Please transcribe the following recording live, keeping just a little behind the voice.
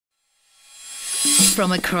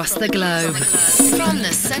From across the globe, from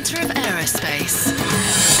the centre of aerospace,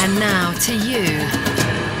 and now to you.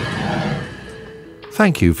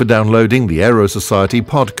 Thank you for downloading the Aero Society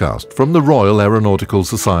podcast from the Royal Aeronautical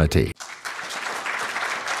Society.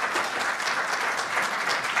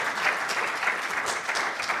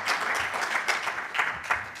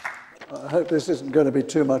 I hope this isn't going to be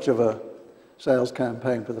too much of a sales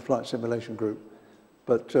campaign for the Flight Simulation Group,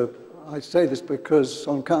 but I say this because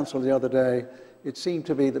on council the other day, it seemed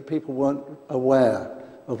to be that people weren't aware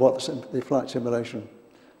of what the Flight Simulation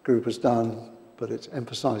Group has done, but it's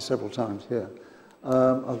emphasized several times here.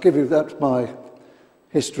 I'll give you, that's my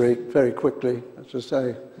history very quickly. As I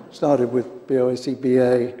say, started with BOAC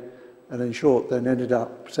BA, and in short, then ended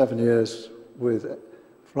up 7 years with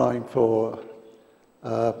flying for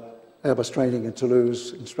Airbus training in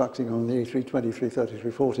Toulouse, instructing on the A320, 330,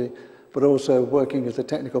 340, but also working as a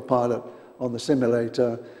technical pilot on the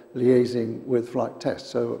simulator, liaising with flight tests.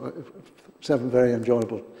 So 7 very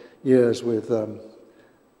enjoyable years with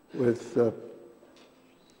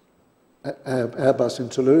Airbus in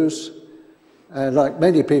Toulouse. And like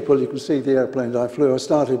many people, you can see the airplanes I flew. I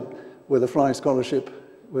started with a flying scholarship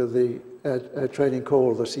with the Air Training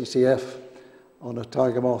Corps, the CCF, on a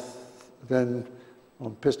Tiger Moth, then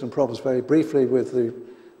on piston props very briefly with the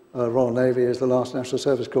Royal Navy as the last national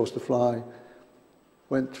service course to fly.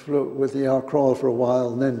 Flew with the RAeS for a while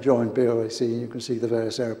and then joined BOAC. You can see the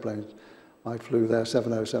various airplanes. I flew there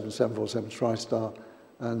 707, 747 TriStar,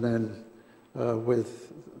 and then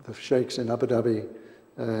with the Sheikhs in Abu Dhabi,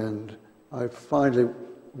 and I finally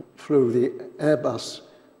flew the Airbus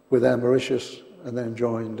with Air Mauritius and then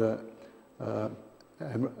joined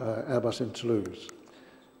Airbus in Toulouse.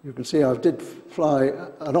 You can see I did fly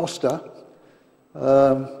an Oster.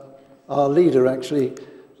 Our leader actually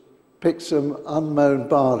picked some unmown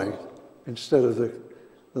barley instead of the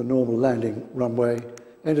normal landing runway,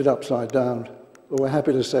 ended upside down, but we're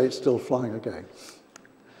happy to say it's still flying again.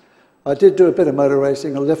 I did do a bit of motor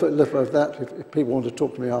racing, a lift of that, if people want to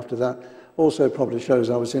talk to me after that. Also probably shows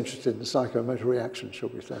I was interested in psychomotor reaction, shall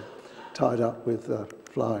we say, tied up with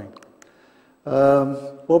flying.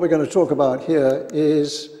 What we're going to talk about here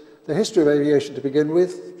is the history of aviation to begin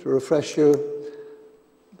with, to refresh you,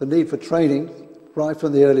 the need for training right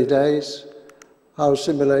from the early days, how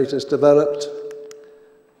simulators developed,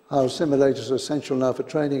 how simulators are essential now for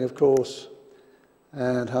training, of course,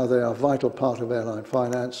 and how they are a vital part of airline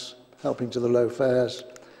finance, helping to the low fares,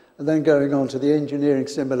 and then going on to the engineering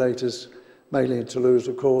simulators, mainly in Toulouse,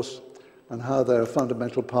 of course, and how they're a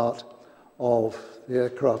fundamental part of the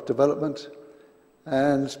aircraft development,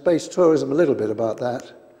 and space tourism, a little bit about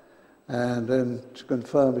that, and then to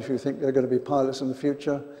confirm if you think they're going to be pilots in the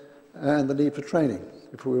future, and the need for training,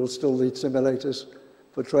 if we will still need simulators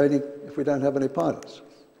for training if we don't have any pilots.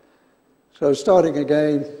 So starting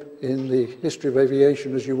again in the history of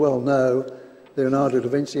aviation, as you well know, Leonardo da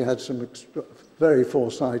Vinci had some very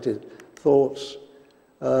foresighted thoughts.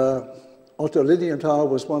 Otto Lilienthal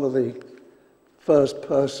was one of the first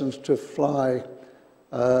persons to fly,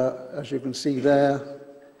 as you can see there,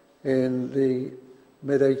 in the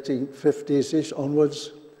mid-1850s-ish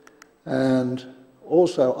onwards, and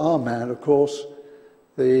also our man, of course,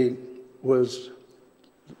 was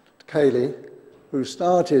Cayley, who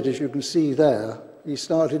started, as you can see there, he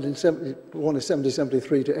started in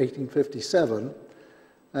 1773 to 1857,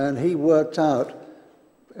 and he worked out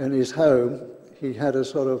in his home, he had a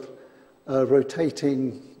sort of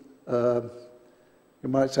rotating, you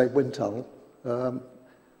might say, wind tunnel,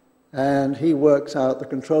 and he works out the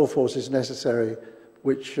control forces necessary,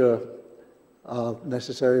 which are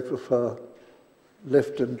necessary for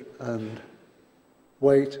lift and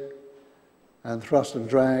weight and thrust and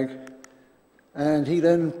drag. And he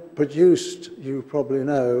then produced, you probably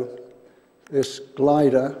know, this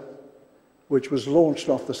glider, which was launched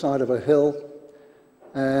off the side of a hill,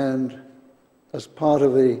 and as part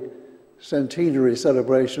of the centenary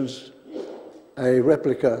celebrations, a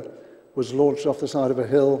replica was launched off the side of a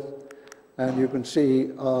hill, and you can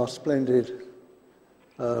see our splendid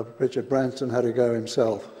Richard Branson had to go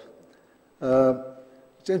himself.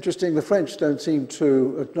 It's interesting, the French don't seem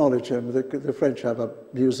to acknowledge him. The French have a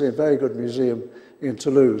museum, very good museum in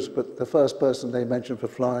Toulouse, but the first person they mention for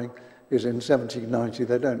flying is in 1790.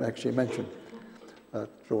 They don't actually mention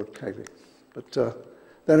George Cayley. But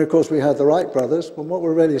then, of course, we had the Wright brothers. And what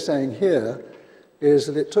we're really saying here is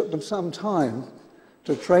that it took them some time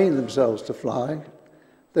to train themselves to fly.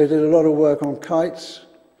 They did a lot of work on kites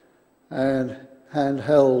and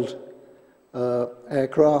handheld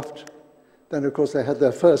aircraft. Then, of course, they had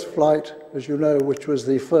their first flight, as you know, which was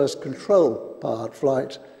the first control-powered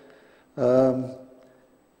flight.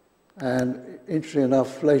 And interestingly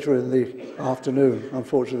enough, later in the afternoon,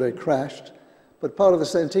 unfortunately, they crashed. But part of the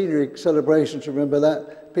centenary celebrations, remember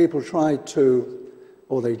that, people tried to,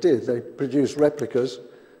 or they did, they produced replicas,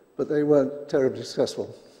 but they weren't terribly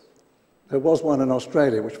successful. There was one in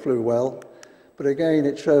Australia which flew well, but again,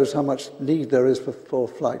 it shows how much need there is for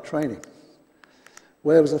flight training.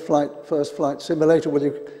 Where was the first flight simulator? Well,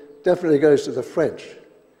 it definitely goes to the French.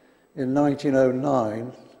 In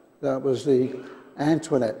 1909, that was the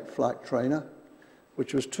Antoinette flight trainer,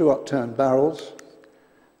 which was 2 upturned barrels.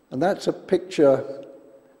 And that's a picture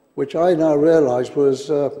which I now realize was,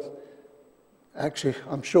 actually,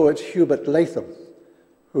 I'm sure it's Hubert Latham,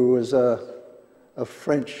 who was a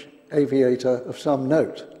French aviator of some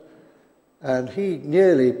note. And he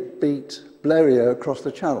nearly beat Blériot across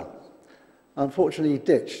the channel. Unfortunately, he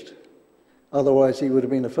ditched. Otherwise, he would have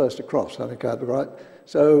been the first to cross, I think I had it right.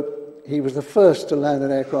 So he was the first to land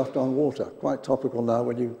an aircraft on water. Quite topical now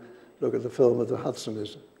when you look at the film of the Hudson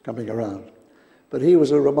is coming around. But he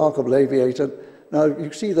was a remarkable aviator. Now,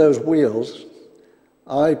 you see those wheels.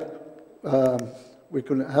 We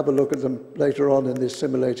can have a look at them later on in this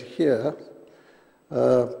simulator here.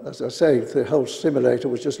 As I say, the whole simulator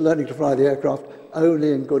was just learning to fly the aircraft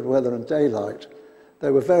only in good weather and daylight. They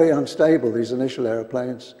were very unstable, these initial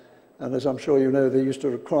airplanes, and as I'm sure you know, they used to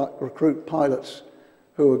recruit pilots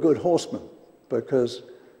who were good horsemen because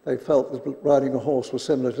they felt that riding a horse was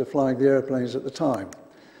similar to flying the airplanes at the time.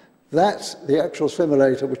 That's the actual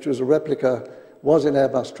simulator, which was a replica, was in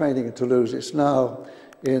Airbus training in Toulouse. It's now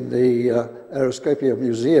in the Aeroscopia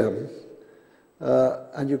Museum,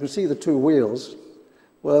 and you can see the 2 wheels.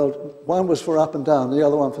 Well, one was for up and down, the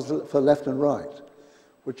other one for left and right,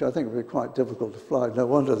 which I think would be quite difficult to fly. No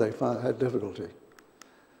wonder they had difficulty.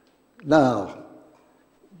 Now,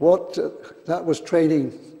 that was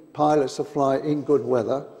training pilots to fly in good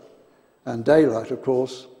weather and daylight, of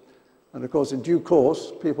course. And of course, in due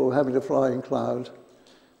course, people were having to fly in cloud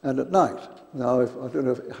and at night. Now, I don't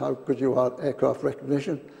know how good you are at aircraft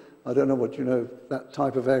recognition. I don't know what you know that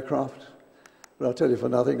type of aircraft. But I'll tell you for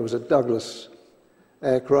nothing, it was a Douglas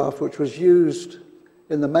aircraft which was used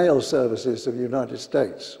in the mail services of the United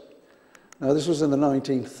States. Now, this was in the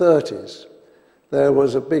 1930s. There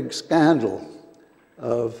was a big scandal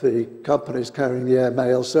of the companies carrying the air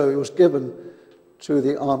mail, so it was given to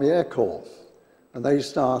the Army Air Corps, and they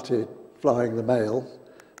started flying the mail,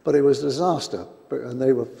 but it was a disaster, and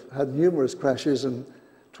they had numerous crashes and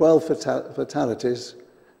 12 fatalities,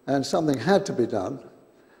 and something had to be done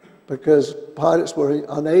because pilots were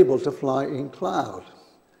unable to fly in cloud,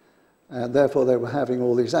 and therefore they were having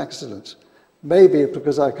all these accidents. Maybe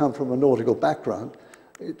because I come from a nautical background,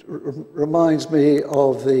 it reminds me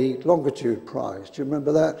of the Longitude Prize. Do you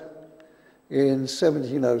remember that? In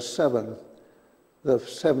 1707, the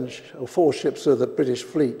 4 ships of the British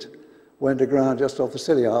fleet went aground just off the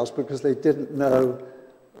Scilly Isles because they didn't know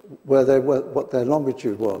where they were, what their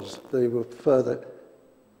longitude was. They were further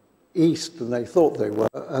east than they thought they were,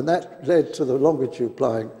 and that led to the Longitude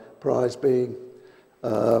Prize being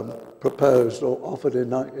proposed or offered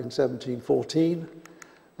in 1714.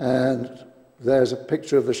 And there's a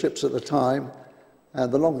picture of the ships at the time,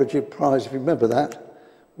 and the Longitude Prize, if you remember that,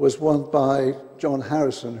 was won by John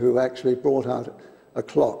Harrison, who actually brought out a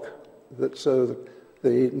clock so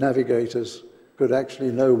the navigators could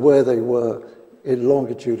actually know where they were in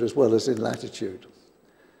longitude as well as in latitude.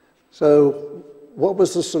 So what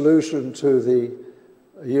was the solution to the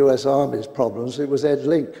US Army's problems? It was Ed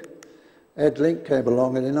Link. Ed Link came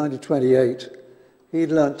along, and in 1928, he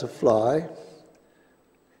learnt to fly.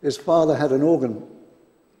 His father had an organ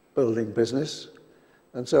building business,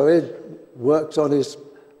 and so Ed worked on his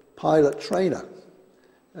pilot trainer.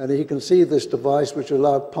 And he conceived this device which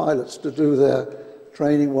allowed pilots to do their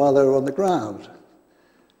training while they were on the ground.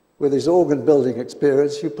 With his organ building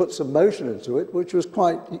experience, he put some motion into it, which was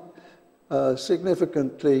quite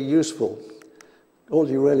significantly useful. All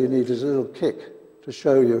you really need is a little kick to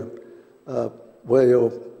show you where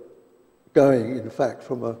you're going, in fact,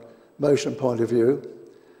 from a motion point of view.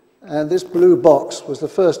 And this blue box was the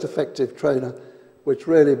first effective trainer, which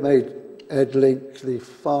really made Ed Link the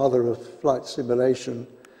father of flight simulation,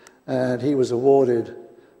 and he was awarded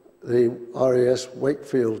the RAeS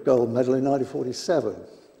Wakefield Gold Medal in 1947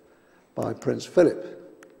 by Prince Philip.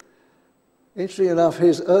 Interestingly enough,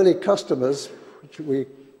 his early customers, which we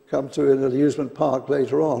come to in an amusement park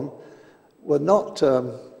later on, were not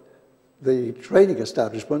the training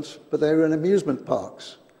establishments, but they were in amusement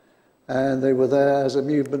parks, and they were there as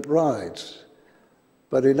amusement rides.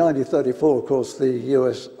 But in 1934, of course, the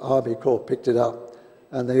US Army Corps picked it up,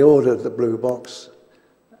 and they ordered the blue box,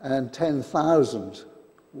 and 10,000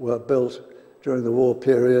 were built during the war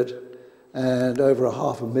period, and over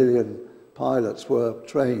 500,000 pilots were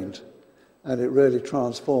trained, and it really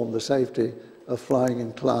transformed the safety of flying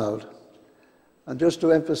in cloud. And just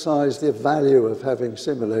to emphasize the value of having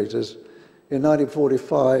simulators, in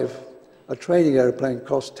 1945, a training airplane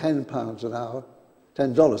cost $10 an hour,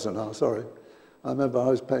 $10 an hour, sorry. I remember I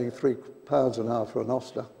was paying £3 an hour for an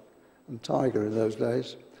Oster and Tiger in those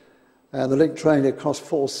days. And the link trainer cost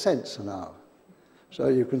 4 cents an hour. So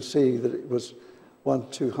you can see that it was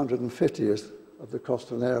 1/250th of the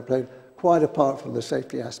cost of an airplane, quite apart from the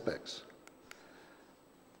safety aspects.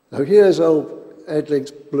 Now here's old Ed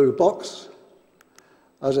Link's blue box.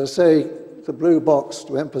 As I say, the blue box,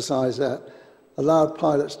 to emphasize that, allowed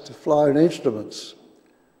pilots to fly on instruments,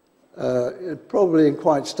 probably in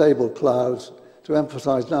quite stable clouds. To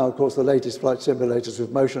emphasize now, of course, the latest flight simulators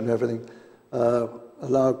with motion and everything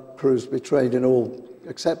allow crews to be trained in all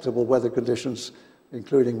acceptable weather conditions,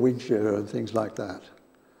 including wind shear and things like that.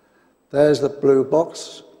 There's the blue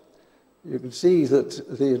box. You can see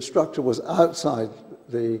that the instructor was outside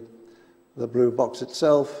the blue box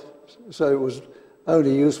itself, so it was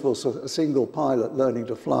only useful for a single pilot learning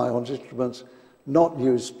to fly on instruments, not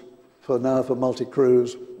used for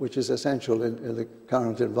multi-crews, which is essential in the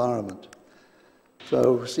current environment.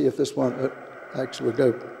 So see if this one actually would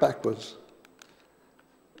go backwards.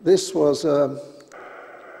 This was, I've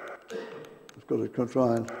got to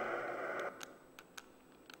try and...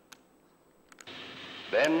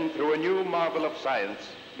 Then, through a new marvel of science,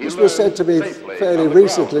 this was said to be fairly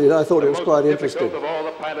recently, and I thought it was quite interesting. The most difficult of all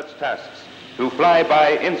the pilot's tasks, to fly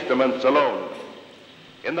by instruments alone.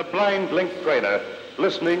 In the blind link trainer,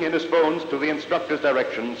 listening in his phones to the instructor's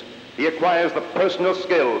directions, he acquires the personal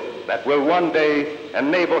skill that will one day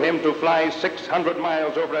enable him to fly 600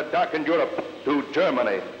 miles over a darkened Europe to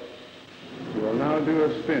Germany. You will now do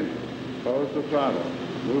a spin. Close the throttle.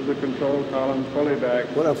 Move the control column fully back.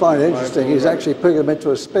 What I find interesting is actually putting them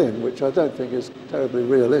into a spin, which I don't think is terribly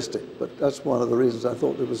realistic, but that's one of the reasons I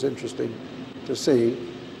thought it was interesting to see.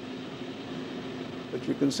 But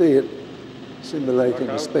you can see it simulating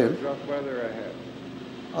a spin. Rough weather ahead.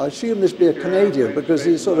 I assume this be a Canadian because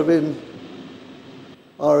he's sort of in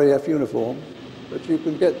RAF uniform, but you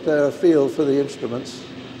can get there a feel for the instruments.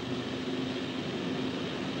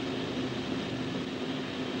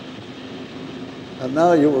 And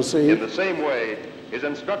now you will see... In the same way, his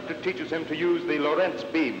instructor teaches him to use the Lorentz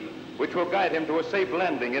beam, which will guide him to a safe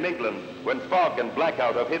landing in England when fog and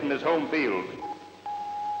blackout have hidden his home field.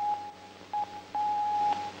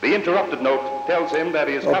 The interrupted note tells him that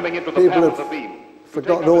he is coming into the path of the beam.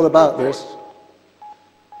 Forgotten all about this.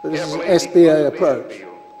 But this is an SBA approach,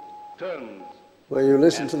 where you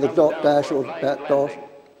listen to the dot dash or that dot,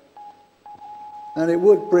 and it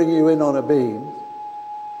would bring you in on a beam.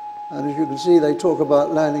 And as you can see, they talk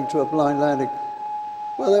about landing to a blind landing.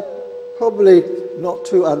 Well, they're probably not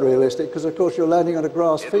too unrealistic, because of course you're landing on a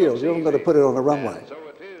grass field. You haven't got to put it on a runway.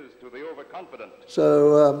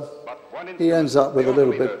 So he ends up with a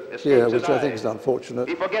little bit here, which I think is unfortunate.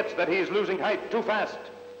 He forgets that he is losing height too fast.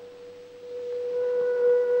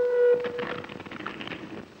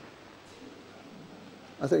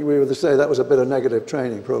 I think we would say that was a bit of negative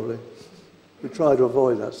training, probably. We try to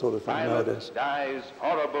avoid that sort of thing nowadays. Dies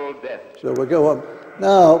horrible death. So we'll go on.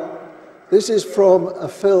 Now, this is from a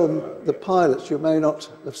film, The Pilots. You may not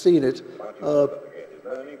have seen it.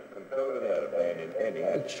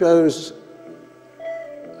 It shows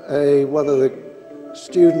one of the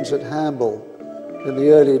students at Hamble in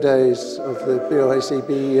the early days of the BOAC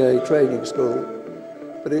BEA training school.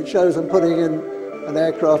 But it shows them putting in an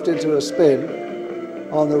aircraft into a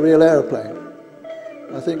spin on the real airplane.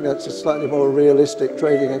 I think that's a slightly more realistic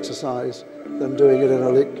training exercise than doing it in a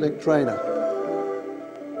link trainer.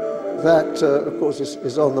 That, of course,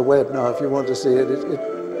 is on the web now if you want to see it.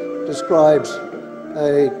 It describes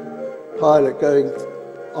a pilot going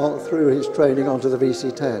through his training onto the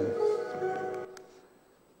VC-10.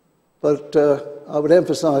 But I would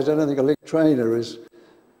emphasize, I don't think a link trainer is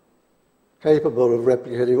capable of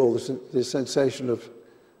replicating all the sensation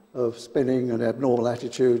of spinning and abnormal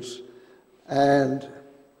attitudes. And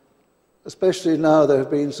especially now there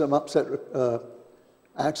have been some upset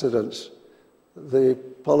accidents. The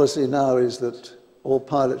policy now is that all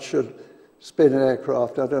pilots should spin an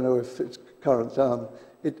aircraft. I don't know if it's current.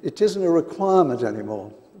 It isn't a requirement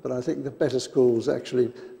anymore, but I think the better schools actually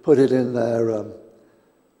put it in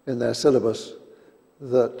their syllabus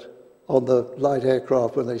that on the light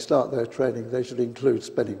aircraft, when they start their training, they should include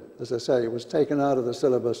spinning. As I say, it was taken out of the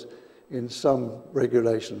syllabus in some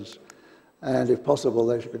regulations. And if possible,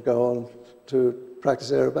 they should go on to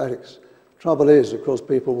practice aerobatics. Trouble is, of course,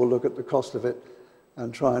 people will look at the cost of it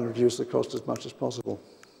and try and reduce the cost as much as possible.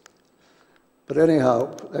 But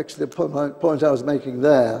anyhow, actually the point I was making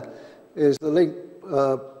there is the Link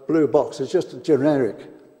blue box is just a generic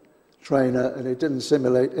trainer, and it didn't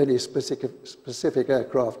simulate any specific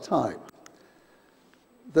aircraft type.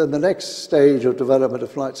 Then the next stage of development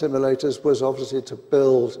of flight simulators was obviously to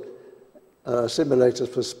build simulators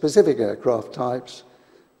for specific aircraft types.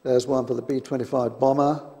 There's one for the B-25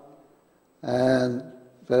 bomber, and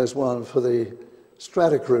there's one for the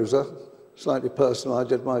Stratocruiser. Slightly personal, I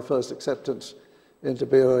did my first acceptance into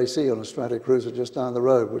BOAC on a Stratocruiser just down the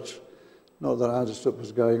road, which, not that I understood what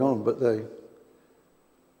was going on, but they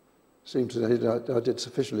seemed to say I did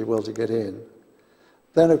sufficiently well to get in.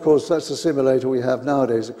 Then, of course, that's the simulator we have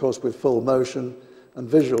nowadays, of course, with full motion and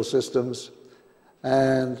visual systems.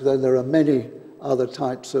 And then there are many other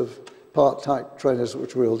types of part-type trainers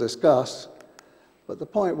which we'll discuss. But the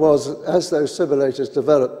point was, as those simulators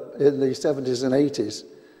developed in the 70s and 80s,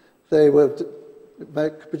 they were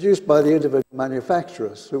produced by the individual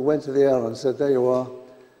manufacturers who went to the airline and said, there you are,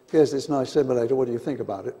 here's this nice simulator, what do you think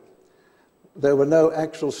about it? There were no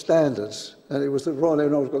actual standards, and it was the Royal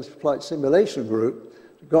Aeronautical Flight Simulation Group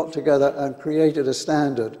that got together and created a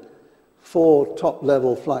standard for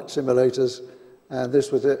top-level flight simulators, and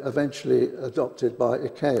this was eventually adopted by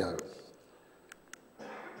ICAO.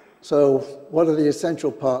 So what are the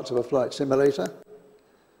essential parts of a flight simulator?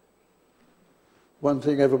 One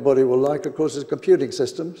thing everybody will like, of course, is computing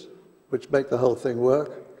systems, which make the whole thing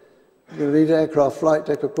work. You need an aircraft flight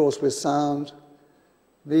deck, of course, with sound.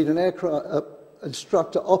 You need an aircraft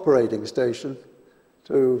instructor operating station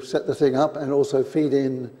to set the thing up and also feed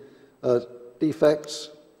in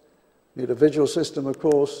defects. You need a visual system, of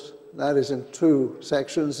course. That is in two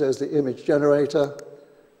sections. There's the image generator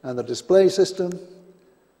and the display system.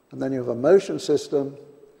 And then you have a motion system,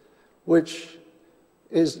 which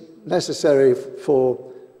is necessary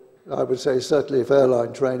for, I would say, certainly for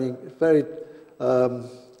airline training. Very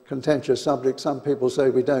contentious subject. Some people say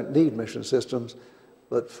we don't need mission systems,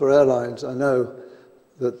 but for airlines, I know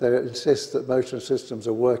that they insist that motion systems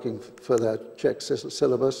are working for their check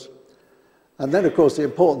syllabus. And then, of course, the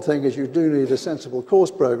important thing is you do need a sensible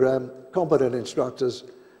course program, competent instructors,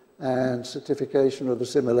 and certification of the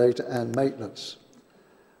simulator and maintenance.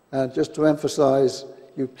 And just to emphasize,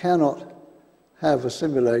 you cannot have a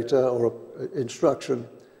simulator or instruction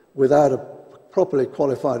without a properly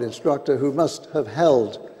qualified instructor who must have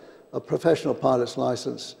held a professional pilot's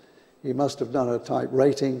license. He must have done a type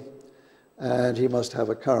rating, and he must have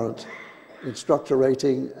a current instructor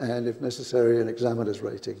rating, and if necessary, an examiner's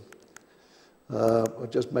rating. Or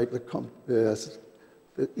just make the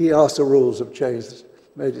EASA rules have changed,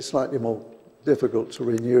 made it slightly more difficult to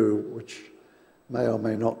renew, which may or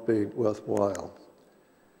may not be worthwhile.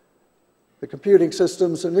 The computing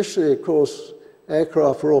systems, initially, of course,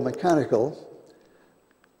 aircraft were all mechanical,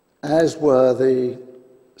 as were the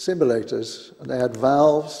simulators, and they had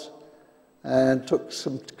valves and took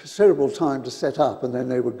some considerable time to set up, and then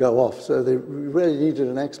they would go off. So they really needed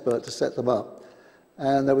an expert to set them up.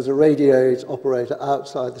 And there was a radio operator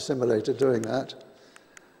outside the simulator doing that.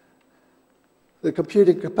 The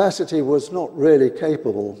computing capacity was not really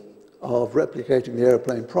capable of replicating the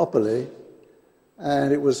airplane properly,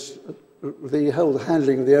 and it was the whole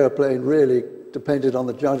handling of the airplane really depended on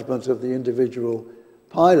the judgment of the individual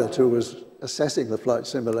pilot who was assessing the flight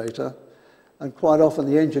simulator. And quite often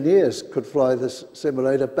the engineers could fly this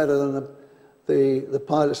simulator better than the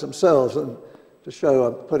pilots themselves. And to show,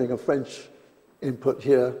 I'm putting a French input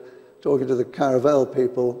here, talking to the Caravelle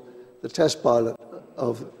people, the test pilot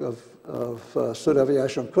of Sud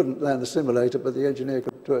Aviation couldn't land the simulator, but the engineer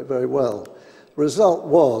could do it very well. The result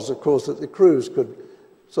was, of course, that the crews could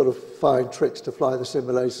sort of find tricks to fly the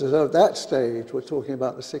simulator. So at that stage, we're talking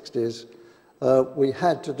about the 60s, we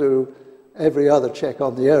had to do every other check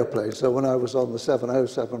on the airplane. So when I was on the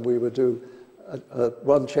 707, we would do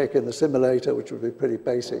one check in the simulator, which would be pretty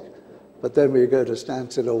basic, but then we would go to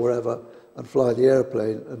Stansted or wherever and fly the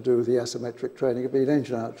airplane and do the asymmetric training. It'd be an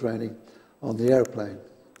engine-out training on the airplane.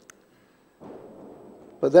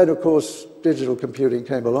 But then, of course, digital computing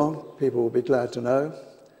came along. People will be glad to know.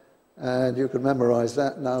 And you can memorize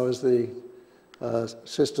that now as the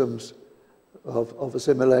systems of a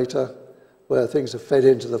simulator, where things are fed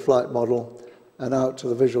into the flight model and out to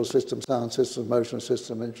the visual system, sound system, motion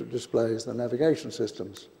system, and displays, the navigation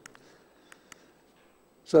systems.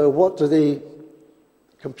 So what do the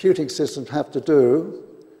computing systems have to do?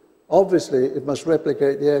 Obviously, it must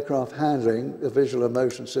replicate the aircraft handling, the visual and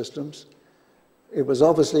motion systems. It must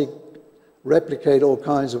obviously replicate all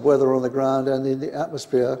kinds of weather on the ground and in the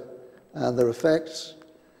atmosphere and their effects.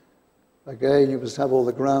 Again, you must have all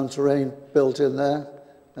the ground terrain built in there,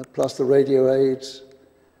 and plus the radio aids.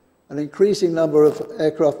 an increasing number of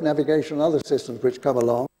aircraft navigation and other systems which come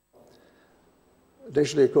along.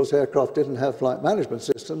 Additionally, of course, aircraft didn't have flight management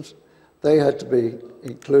systems. They had to be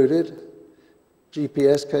included.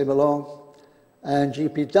 GPS came along, and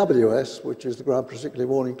GPWS, which is the ground particularly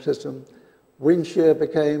warning system. Wind shear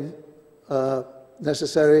became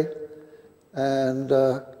necessary, and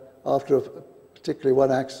after particularly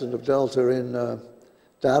one accident of Delta in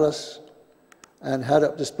Dallas, and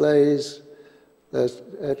head-up displays. There's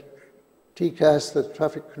TCAS, the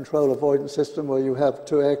traffic control avoidance system, where you have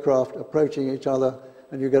two aircraft approaching each other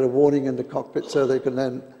and you get a warning in the cockpit so they can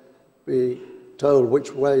then be told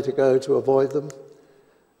which way to go to avoid them.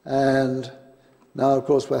 And now, of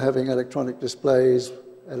course, we're having electronic displays,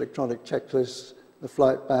 electronic checklists, the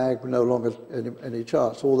flight bag, no longer any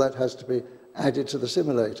charts. All that has to be added to the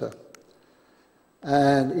simulator.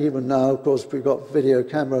 And even now, of course, we've got video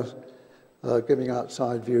cameras giving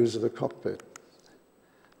outside views of the cockpit.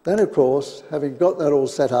 Then, of course, having got that all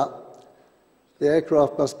set up, the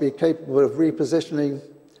aircraft must be capable of repositioning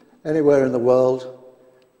anywhere in the world.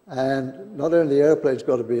 And not only the airplane's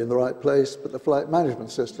got to be in the right place, but the flight management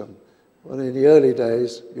system. Well, in the early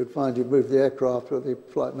days, you'd find you'd move the aircraft, but the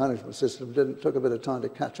flight management system took a bit of time to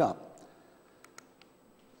catch up.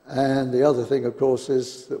 And the other thing, of course,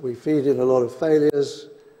 is that we feed in a lot of failures,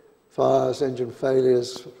 fires, engine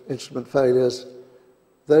failures, instrument failures.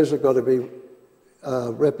 Those have got to be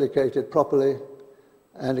replicated properly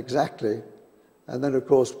and exactly. And then, of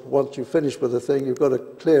course, once you finish with the thing, you've got to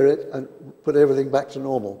clear it and put everything back to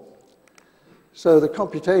normal. So the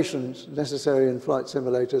computations necessary in flight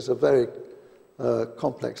simulators are very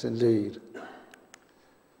complex indeed.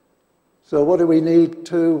 So what do we need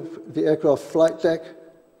to the aircraft flight deck?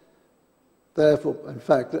 Therefore, in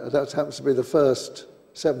fact, that happens to be the first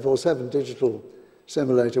 747 digital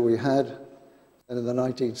simulator we had in the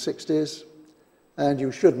 1960s. And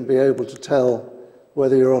you shouldn't be able to tell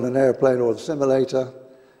whether you're on an airplane or a simulator.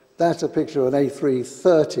 That's a picture of an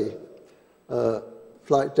A330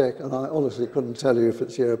 flight deck, and I honestly couldn't tell you if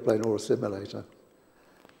it's the airplane or a simulator.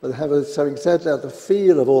 But having said that, the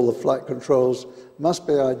feel of all the flight controls must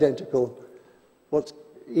be identical.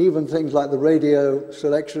 Even things like the radio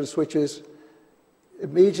selection switches,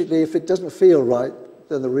 immediately, if it doesn't feel right,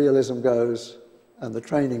 then the realism goes and the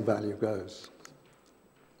training value goes.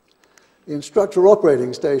 The instructor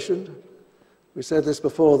operating station, we said this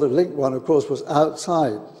before, the link one, of course, was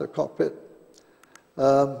outside the cockpit.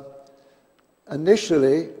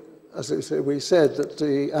 Initially, as we said, that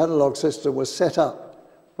the analog system was set up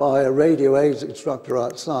by a radio aids instructor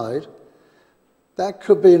outside. That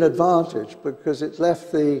could be an advantage because it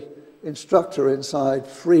left the instructor inside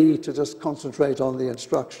free to just concentrate on the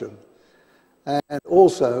instruction. And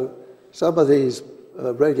also, some of these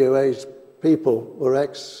radio aids people were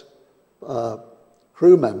ex-crew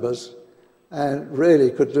members and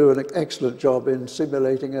really could do an excellent job in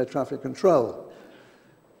simulating air traffic control.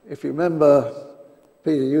 If you remember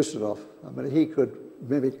Peter Ustinov, I mean, he could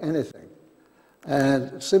mimic anything.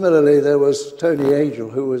 And similarly, there was Tony Angel,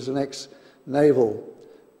 who was an ex-naval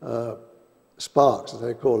Sparks, as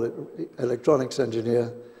they call it, electronics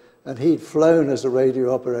engineer, and he'd flown as a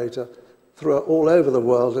radio operator all over the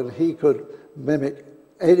world, and he could mimic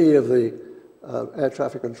any of the air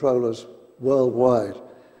traffic controllers worldwide.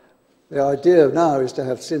 The idea now is to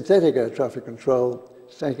have synthetic air traffic control.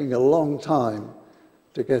 It's taking a long time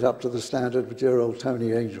to get up to the standard of dear old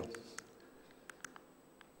Tony Angel.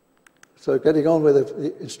 So getting on with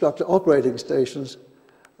the instructor operating stations,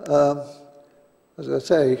 as I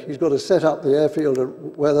say, he's got to set up the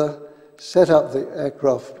airfield weather, set up the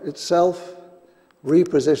aircraft itself,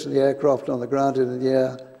 reposition the aircraft on the ground and in the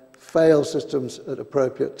air, fail systems at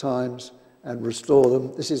appropriate times, and restore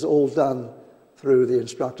them. This is all done through the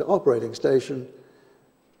instructor operating station.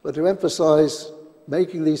 But to emphasize,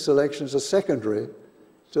 making these selections are secondary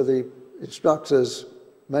to the instructor's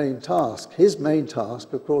main task. His main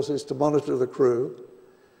task, of course, is to monitor the crew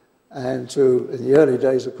and to, in the early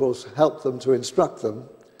days, of course, help them to instruct them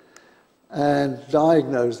and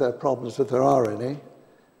diagnose their problems if there are any.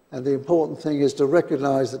 And the important thing is to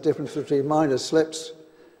recognize the difference between minor slips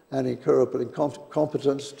and incurable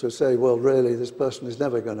incompetence to say, well, really, this person is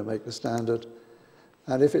never going to make the standard.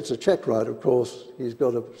 And if it's a check ride, of course, he's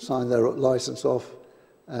got to sign their license off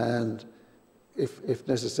and, if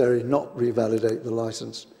necessary, not revalidate the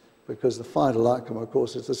license, because the final outcome, of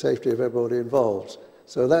course, is the safety of everybody involved.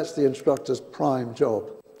 So that's the instructor's prime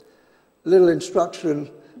job. Little instruction,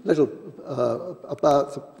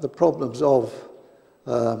 about the problems of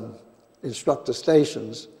instructor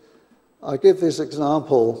stations. I give this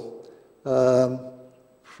example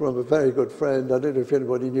from a very good friend. I don't know if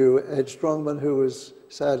anybody knew Ed Strongman, who was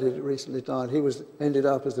sadly recently died. He ended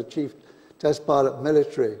up as the chief test pilot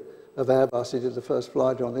military of Airbus. He did the first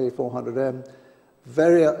flight on the A400M.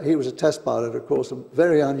 He was a test pilot, of course, a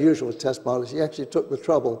very unusual test pilot. He actually took the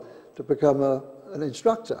trouble to become an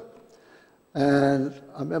instructor. And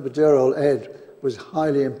I remember dear old Ed was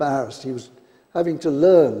highly embarrassed. He was having to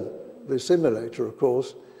learn the simulator, of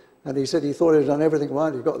course, and he said he thought he'd done everything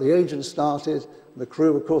right. He got the engine started, and the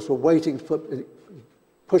crew, of course, were waiting for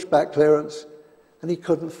pushback clearance, and he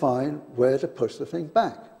couldn't find where to push the thing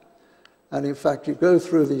back. And in fact, you go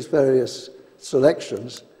through these various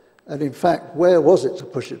selections, and in fact, where was it to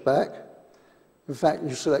push it back? In fact,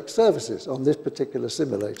 you select services on this particular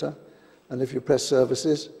simulator, and if you press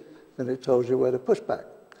services, then it tells you where to push back.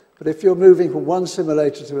 But if you're moving from one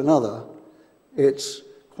simulator to another, it's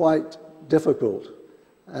quite difficult.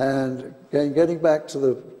 And again, getting back to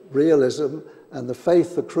the realism and the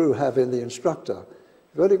faith the crew have in the instructor,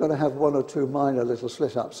 you've only got to have one or two minor little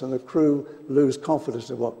slip-ups, and the crew lose confidence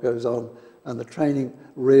in what goes on, and the training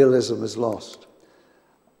realism is lost.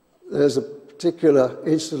 There's a particular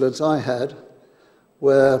incident I had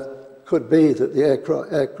where it could be that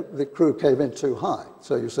the crew came in too high.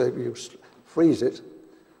 So you say, you freeze it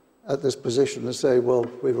at this position and say, well,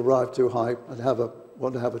 we've arrived too high, and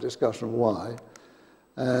want to have a discussion why.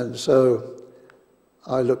 And so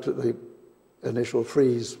I looked at the initial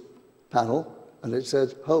freeze panel, and it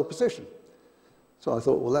said, hold position. So I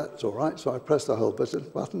thought, well, that's all right. So I pressed the hold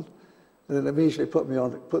button, and it immediately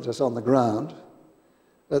put us on the ground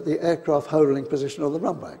at the aircraft holding position on the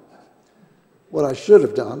runway. What I should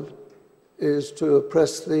have done is to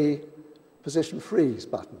press the position freeze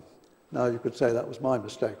button. Now, you could say that was my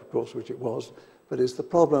mistake, of course, which it was, but it's the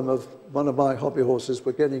problem of one of my hobby horses.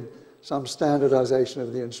 We're getting some standardization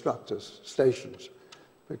of the instructors' stations,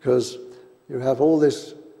 because you have all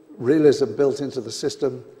this realism built into the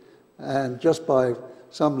system, and just by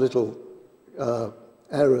some little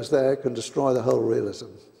errors there can destroy the whole realism.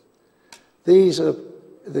 These are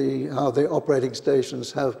how the operating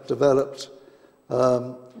stations have developed.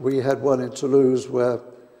 We had one in Toulouse where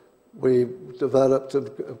we developed and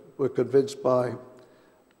were convinced by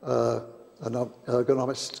an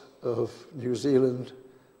ergonomist of New Zealand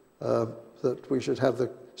that we should have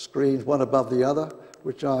the screens one above the other,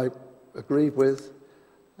 which I agreed with.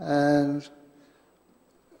 And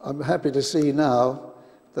I'm happy to see now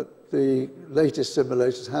that the latest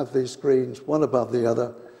simulators have these screens one above the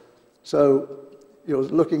other. So you're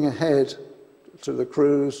looking ahead to the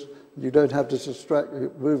cruise. You don't have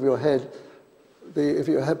to move your head. If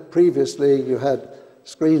you had previously, you had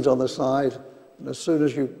screens on the side, and as soon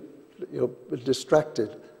as you're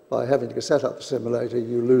distracted by having to set up the simulator,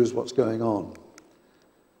 you lose what's going on.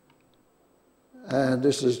 And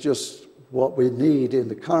this is just what we need in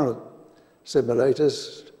the current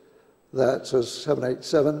simulators. That's a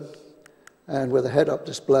 787, and with a head-up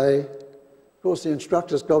display. Of course, the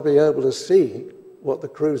instructor's got to be able to see what the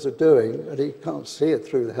crews are doing, and he can't see it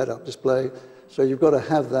through the head-up display, so you've got to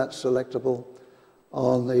have that selectable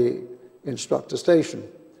on the instructor station,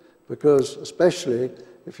 because especially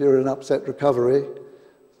if you're in upset recovery,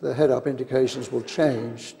 the head-up indications will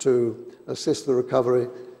change to assist the recovery.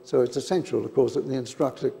 So it's essential, of course, that the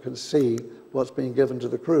instructor can see what's being given to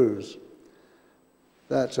the crews.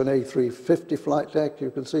 That's an A350 flight deck. You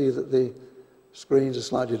can see that the screens are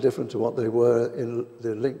slightly different to what they were in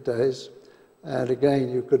the Link days. And again,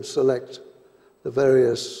 you could select the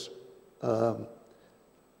various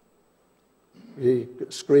the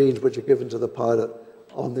screens which are given to the pilot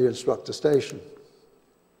on the instructor station.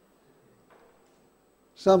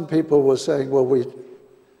 Some people were saying, well, we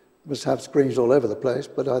must have screens all over the place,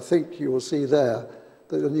 but I think you will see there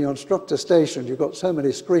that in the instructor station you've got so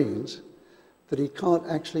many screens that he can't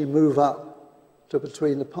actually move up to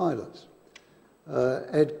between the pilots.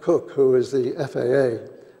 Ed Cook, who is the FAA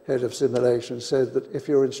head of simulation, said that if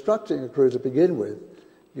you're instructing a crew to begin with,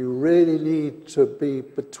 you really need to be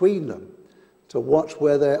between them to watch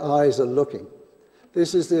where their eyes are looking.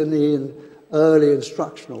 This is in the early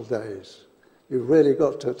instructional days. You've really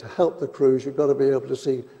got to help the crews, you've got to be able to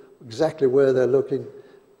see exactly where they're looking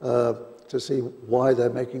to see why they're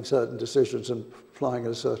making certain decisions and flying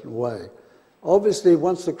in a certain way. Obviously,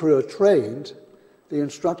 once the crew are trained, the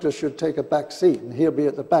instructor should take a back seat and he'll be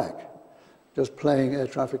at the back, just playing air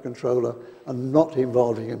traffic controller and not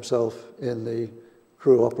involving himself in the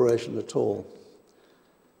crew operation at all.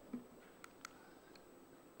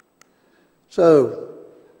 So,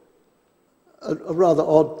 a rather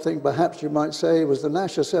odd thing, perhaps you might say, was the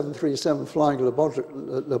NASA 737 flying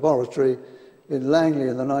laboratory in Langley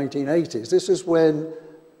in the 1980s. This is when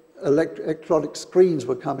electronic screens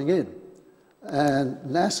were coming in. And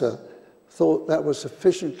NASA thought that was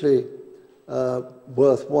sufficiently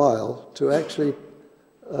worthwhile to actually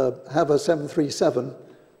have a 737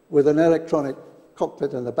 with an electronic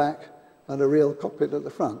cockpit in the back and a real cockpit at the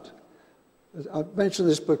front. I mention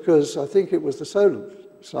this because I think it was the solar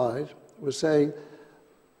side was saying,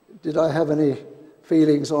 did I have any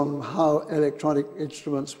feelings on how electronic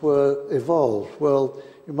instruments were evolved? Well,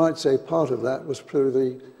 you might say part of that was through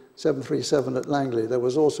the 737 at Langley. There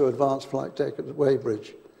was also advanced flight tech at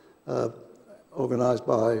Weybridge, organised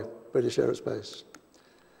by British Aerospace.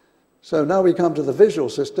 So now we come to the visual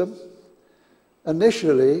system.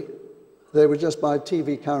 Initially, they would just buy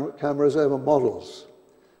TV cameras over models.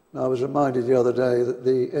 Now, I was reminded the other day that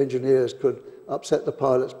the engineers could upset the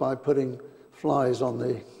pilots by putting flies on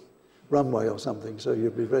the runway or something, so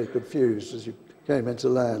you'd be very confused as you came into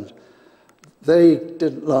land. They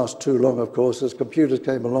didn't last too long, of course. As computers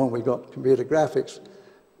came along, we got computer graphics,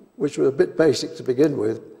 which were a bit basic to begin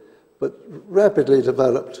with, but rapidly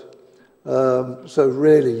developed. So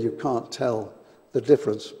really, you can't tell the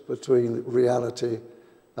difference between reality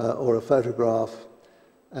or a photograph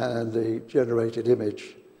and the generated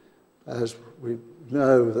image, as we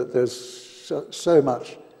know that there's so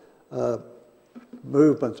much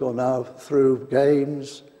movement or now through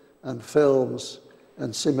games and films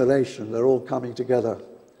and simulation. They're all coming together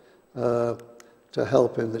to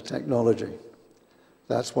help in the technology.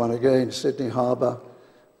 That's one again, Sydney Harbour.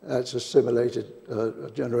 That's a simulated,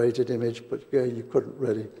 generated image, but again, you couldn't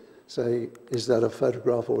really say, is that a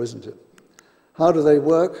photograph or isn't it? How do they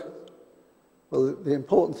work? Well, the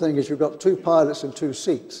important thing is you've got two pilots in two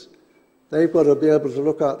seats. They've got to be able to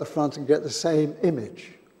look out the front and get the same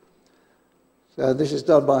image. So this is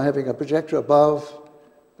done by having a projector above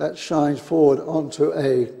that shines forward onto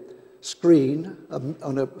a screen,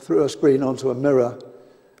 through a screen onto a mirror,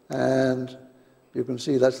 and you can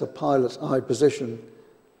see that's the pilot's eye position.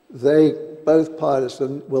 Both pilots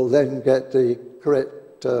will then get the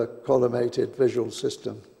correct collimated visual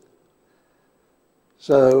system.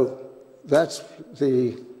 So that's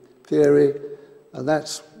the theory, and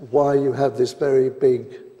that's why you have this very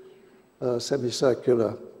big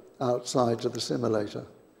semicircular outside of the simulator.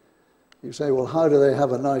 You say, well, how do they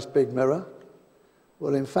have a nice big mirror?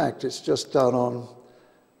 Well, in fact, it's just done on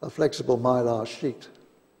a flexible mylar sheet,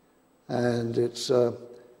 and it's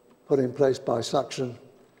put in place by suction,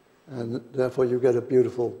 and therefore you get a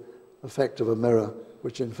beautiful effect of a mirror,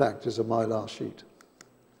 which in fact is a mylar sheet.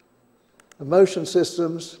 The motion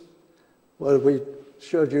systems, well, we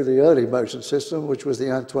showed you the early motion system, which was the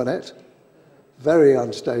Antoinette, very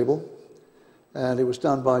unstable, and it was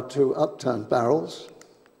done by two upturned barrels.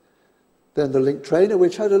 Then the Link trainer,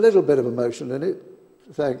 which had a little bit of a motion in it,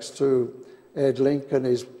 thanks to Ed Link and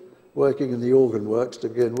his working in the organ works to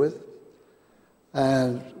begin with.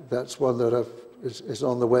 And that's one that is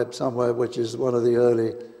on the web somewhere, which is one of the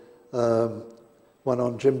early one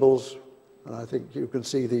on gimbals. And I think you can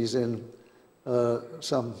see these in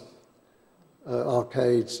some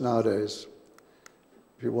arcades nowadays,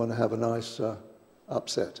 if you want to have a nice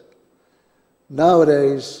upset.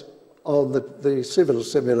 Nowadays, on the civil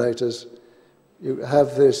simulators, you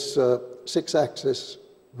have this 6-axis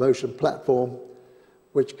motion platform,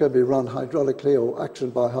 which can be run hydraulically or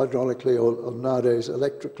actioned by hydraulically or nowadays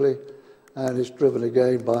electrically, and is driven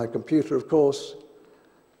again by a computer, of course.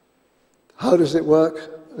 How does it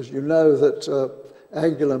work? As you know that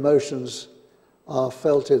angular motions are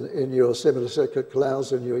felt in your semicircular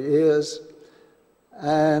canals in your ears,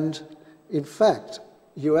 and in fact,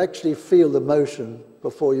 you actually feel the motion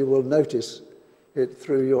before you will notice it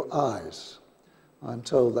through your eyes. I'm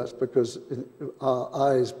told that's because our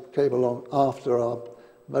eyes came along after our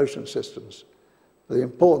motion systems. The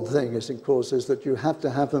important thing is, of course, is that you have to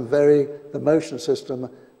have them the motion system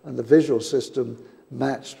and the visual system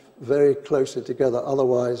matched very closely together.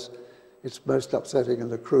 Otherwise, it's most upsetting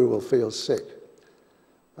and the crew will feel sick.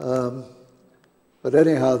 But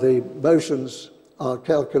anyhow, the motions are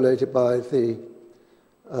calculated by the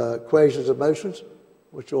equations of motions,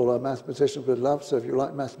 which all our mathematicians would love. So if you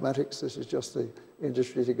like mathematics, this is just the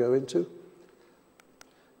industry to go into,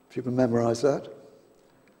 if you can memorize that.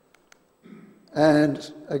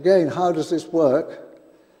 And again, how does this work?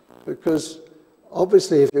 Because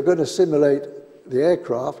obviously, if you're going to simulate the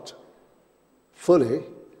aircraft fully,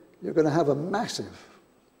 you're going to have a massive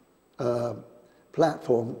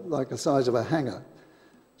platform like the size of a hangar.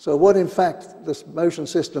 So what, in fact, this motion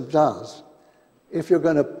system does, if you're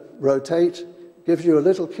going to rotate, gives you a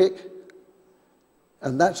little kick,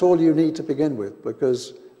 and that's all you need to begin with,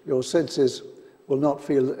 because your senses will not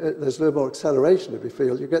feel, there's no more acceleration if you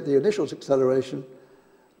feel. You get the initial acceleration,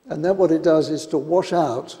 And then what it does is to wash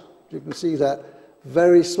out, you can see that,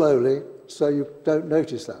 very slowly, so you don't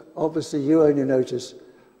notice that. Obviously, you only notice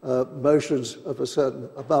motions of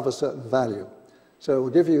above a certain value. So it will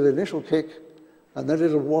give you the initial kick, and then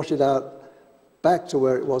it'll wash it out back to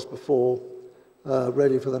where it was before,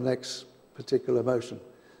 ready for the next particular motion.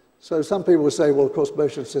 So some people will say, well, of course,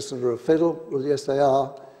 motion systems are a fiddle. Well, yes, they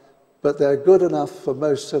are, but they're good enough for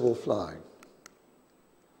most civil flying.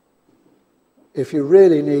 If you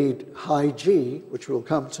really need high G, which we'll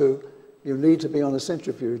come to, you need to be on a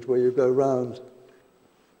centrifuge where you go round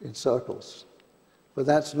in circles. But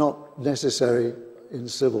that's not necessary in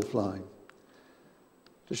civil flying.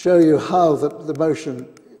 To show you how the motion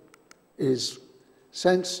is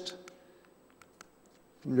sensed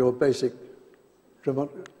from your basic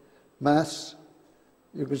maths,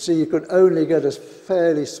 you can see you can only get a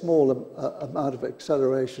fairly small amount of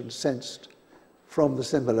acceleration sensed from the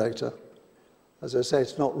simulator. As I say,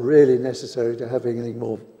 it's not really necessary to have anything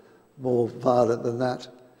more violent than that,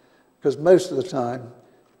 because most of the time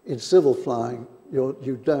in civil flying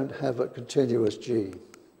you don't have a continuous G.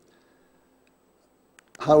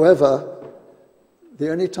 However, the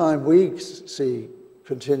only time we see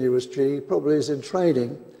continuous G probably is in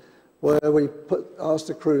training, where we ask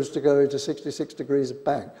the crews to go into 66 degrees of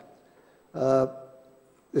bank.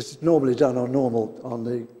 This is normally done on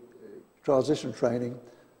the transition training,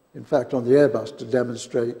 in fact on the Airbus, to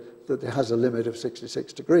demonstrate that it has a limit of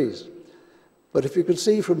 66 degrees. But if you can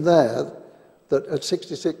see from there that at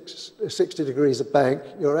 60 degrees of bank,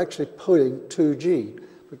 you're actually pulling 2G,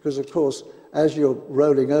 because of course, as you're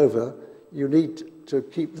rolling over, you need to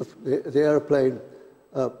keep the airplane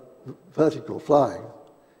vertical flying.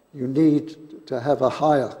 You need to have a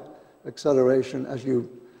higher acceleration as you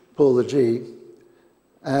pull the G.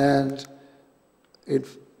 And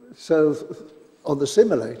so on the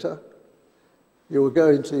simulator, you will go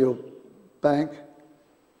into your bank,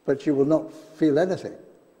 but you will not feel anything.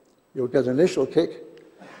 You'll get an initial kick.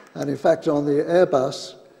 And in fact, on the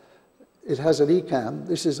Airbus, it has an ECAM.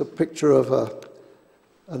 This is a picture of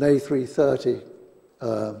an A330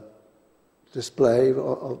 display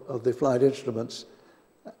of the flight instruments.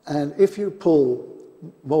 And if you pull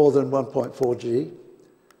more than 1.4 G,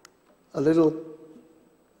 a little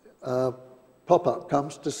pop-up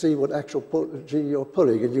comes to see what actual G you're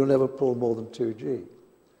pulling, and you'll never pull more than 2 G.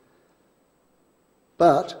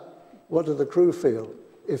 But what do the crew feel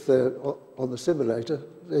if they're on the simulator?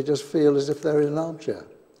 They just feel as if they're in an armchair.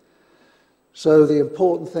 So the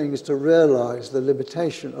important thing is to realize the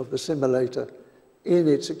limitation of the simulator in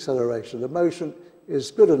its acceleration. The motion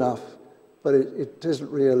is good enough, but it isn't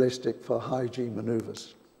realistic for high G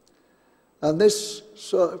maneuvers. And this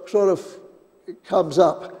sort of comes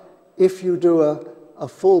up if you do a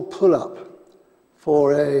full pull-up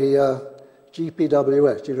for a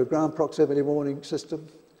GPWS, ground proximity warning system.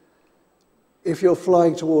 If you're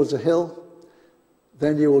flying towards a hill,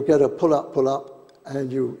 then you will get a pull-up,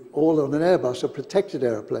 and you, all on an Airbus, a protected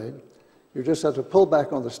airplane, you just have to pull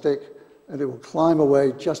back on the stick, and it will climb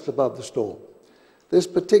away just above the stall. This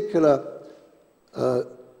particular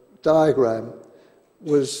diagram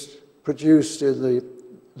was produced in the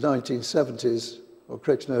 1970s, or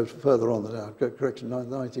correct, no, further on than that, correct, in the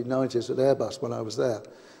 1990s at Airbus when I was there.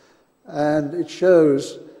 And it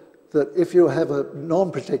shows that if you have a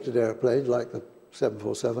non-protected airplane, like the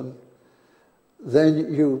 747,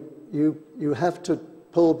 then you have to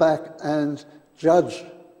pull back and judge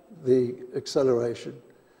the acceleration.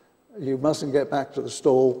 You mustn't get back to the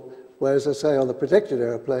stall, whereas, I say, on the protected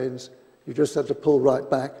airplanes, you just have to pull right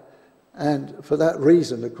back. And for that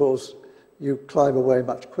reason, of course, you climb away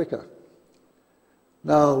much quicker.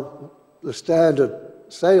 Now, the standard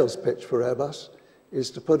sales pitch for Airbus is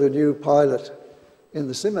to put a new pilot in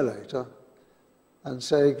the simulator and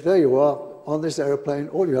say, there you are, on this airplane,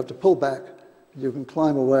 all you have to pull back, and you can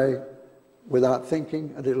climb away without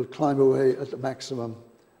thinking, and it'll climb away at the maximum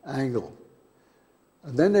angle.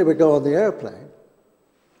 And then they would go on the airplane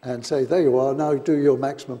and say, there you are, now do your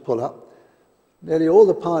maximum pull-up. Nearly all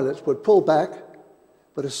the pilots would pull back,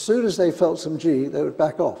 but as soon as they felt some G, they would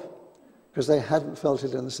back off, because they hadn't felt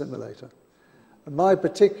it in the simulator. And my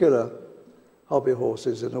particular hobby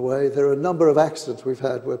horses, in a way, there are a number of accidents we've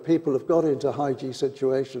had where people have got into high G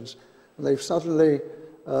situations, and they've suddenly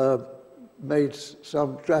made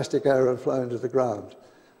some drastic error and flown to the ground.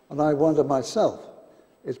 And I wonder myself,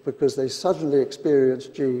 it's because they suddenly experience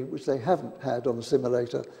G, which they haven't had on the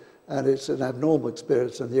simulator, and it's an abnormal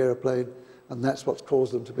experience in the airplane, and that's what's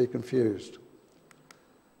caused them to be confused.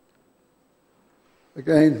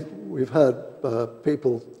 Again, we've heard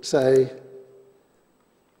people say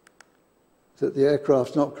that the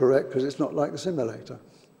aircraft's not correct because it's not like the simulator.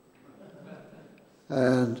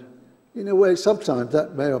 And in a way, sometimes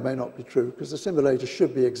that may or may not be true, because the simulator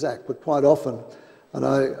should be exact, but quite often, and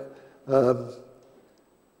I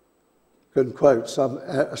can quote some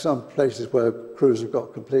places where crews have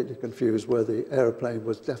got completely confused, where the aeroplane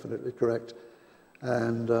was definitely correct,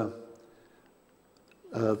 and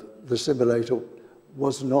the simulator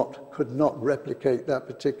could not replicate that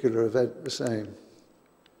particular event the same.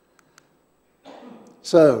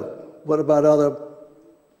 So, what about other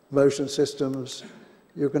motion systems?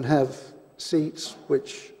 You can have seats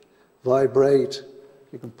which vibrate,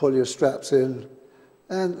 you can pull your straps in,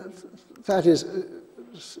 and that is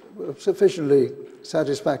sufficiently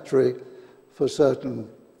satisfactory for certain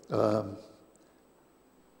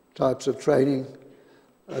types of training.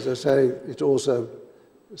 As I say, it also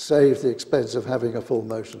saves the expense of having a full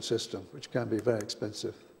motion system, which can be very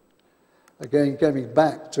expensive. Again, going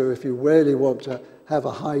back to if you really want to have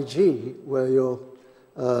a high G where you're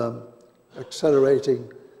accelerating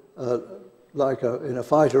like in a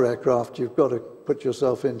fighter aircraft, you've got to put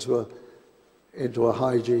yourself into a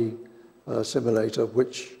high G simulator,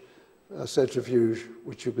 which centrifuge,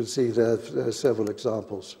 which you can see there are several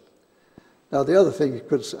examples. Now, the other thing you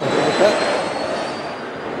could say about that,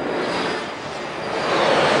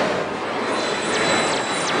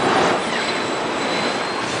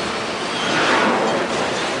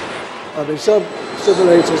 I mean, some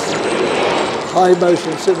simulators, high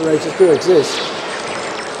motion simulators do exist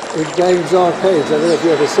in games arcades. I don't know if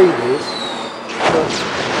you've ever seen these, but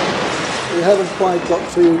we haven't quite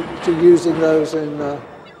got to using those in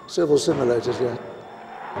civil simulators yet.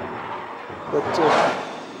 But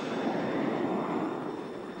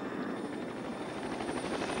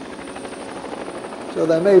so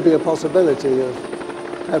there may be a possibility of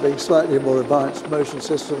having slightly more advanced motion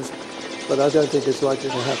systems, but I don't think it's likely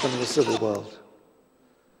to happen in the civil world.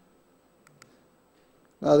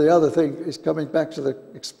 Now, the other thing is coming back to the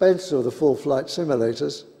expense of the full flight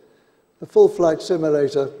simulators. The full flight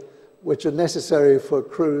simulator, which are necessary for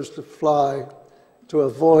crews to fly to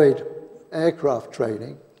avoid aircraft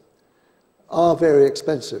training, are very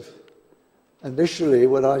expensive. Initially,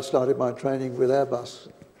 when I started my training with Airbus,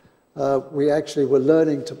 we actually were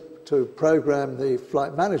learning to program the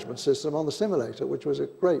flight management system on the simulator, which was a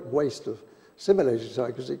great waste of simulator time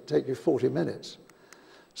because it take you 40 minutes.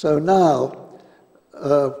 So now,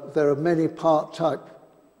 there are many part-type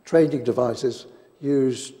training devices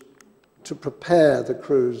used to prepare the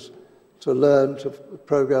crews to learn to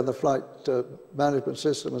program the flight management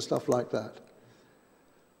system and stuff like that.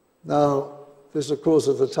 Now, this, of course,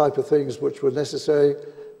 are the type of things which were necessary.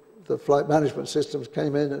 The flight management systems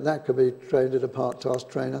came in, and that could be trained in a part-task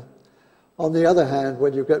trainer. On the other hand,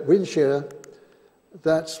 when you get wind shear,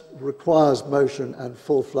 that requires motion and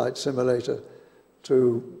full flight simulator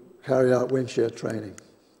to carry out wind shear training.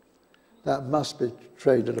 That must be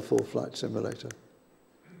trained in a full flight simulator.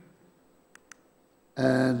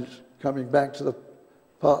 And coming back to the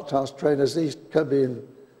part-task trainers, these can be in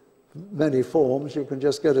many forms. You can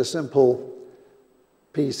just get a simple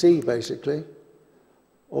PC, basically,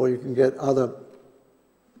 or you can get other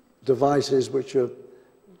devices which are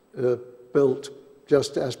built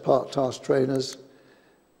just as part-task trainers.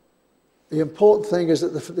 The important thing is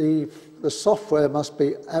that the software must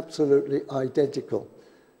be absolutely identical.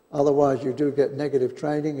 Otherwise, you do get negative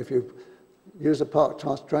training. If you use a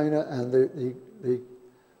part-task trainer and the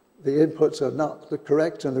inputs are not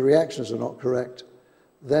correct and the reactions are not correct,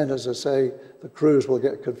 then, as I say, the crews will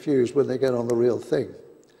get confused when they get on the real thing.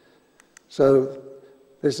 So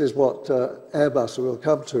this is what Airbus will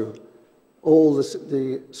come to. All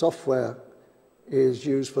the software is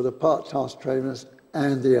used for the part-task trainers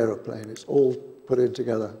and the aeroplane. It's all put in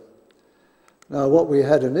together. Now, what we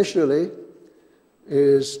had initially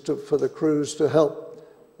is for the crews to help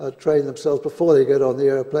train themselves before they get on the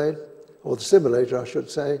airplane, or the simulator, I should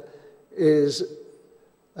say, is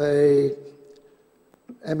a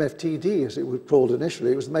MFTD, as it was called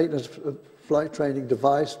initially. It was maintenance flight training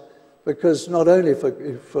device, because not only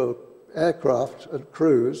for aircraft and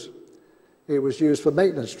crews, it was used for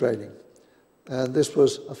maintenance training. And this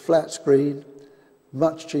was a flat screen,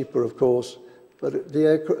 much cheaper, of course, but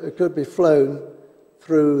it could be flown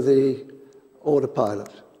through the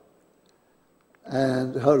autopilot.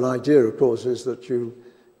 And the whole idea, of course, is that you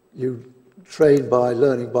train by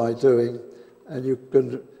learning by doing, and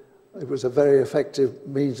it was a very effective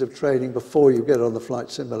means of training before you get on the flight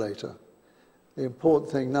simulator. The important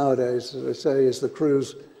thing nowadays, as I say, is the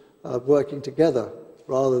crews are working together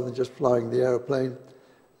rather than just flying the aeroplane,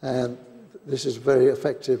 and this is a very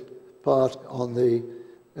effective part on the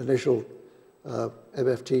initial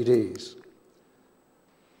MFTDs.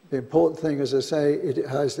 The important thing, as I say, it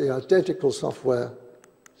has the identical software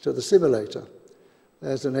to the simulator.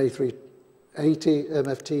 There's an A380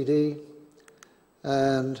 MFTD,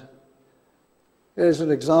 and here's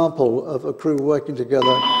an example of a crew working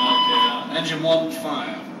together. Engine 1,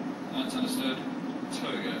 fire. That's understood.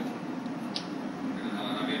 So good.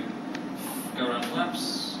 Go around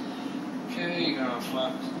flaps. Okay, go around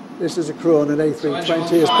flaps. This is a crew on an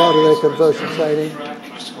A320 as part of their conversion training.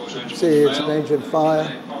 You can see it's an engine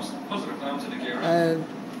fire. And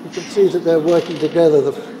you can see that they're working together.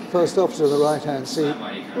 The first officer in the right-hand seat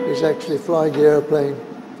is actually flying the airplane,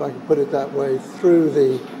 if I can put it that way, through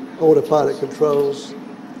the autopilot controls.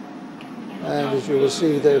 And as you will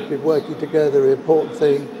see, they've been working together. The important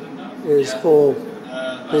thing is for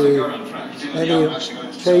any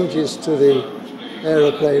changes to the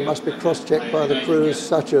aeroplane must be cross-checked by the crews,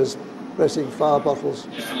 such as pressing fire buttons.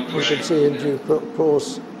 You can see in due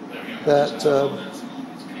course that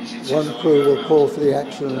one crew will call for the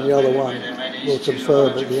action and the other one will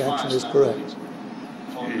confirm that the action is correct.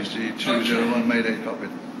 EC 201 Mayday copy.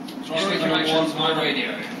 Thrust lever number 1 my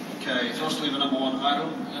radio. Okay, thrust lever number 1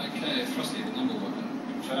 idle. Okay, thrust lever number 1.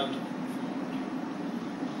 Confirmed.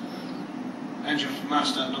 Engine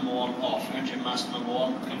master number 1 off. Engine master number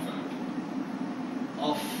 1 confirmed.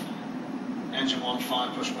 Off. Engine 1 fire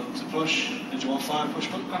push button to push. Engine 1 fire push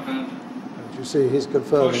button confirmed. And you see he's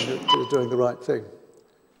confirming that he's doing the right thing.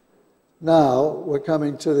 Now we're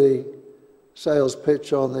coming to the sales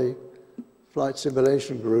pitch on the flight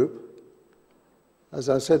simulation group. As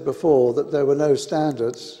I said before, that there were no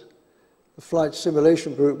standards. The flight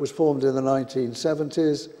simulation group was formed in the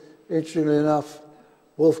 1970s. Interestingly enough,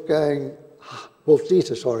 Wolf-Dieter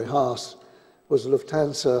Haas was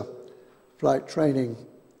Lufthansa flight training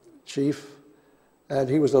chief, and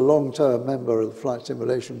he was a long-term member of the flight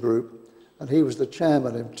simulation group, and he was the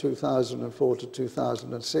chairman in 2004 to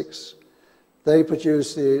 2006. They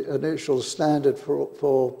produced the initial standard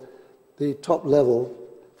for the top-level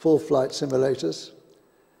full-flight simulators.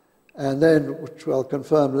 And then, which I'll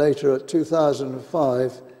confirm later, at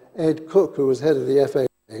 2005, Ed Cook, who was head of the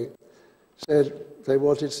FAA, said they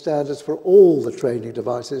wanted standards for all the training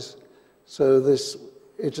devices. So this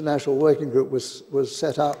international working group was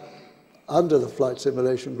set up under the flight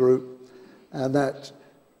simulation group, and that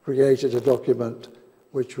created a document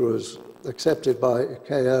which was accepted by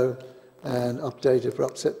ICAO and updated for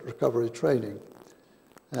upset recovery training.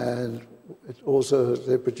 And it also,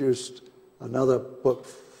 they produced another book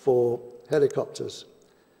for helicopters.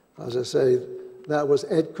 As I say, that was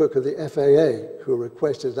Ed Cook of the FAA who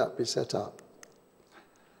requested that be set up.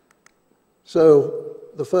 So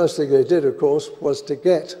the first thing they did, of course, was to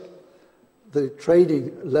get the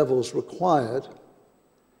training levels required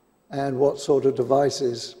and what sort of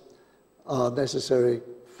devices are necessary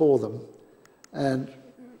for them. And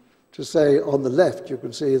to say on the left, you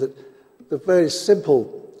can see that the very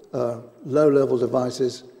simple low-level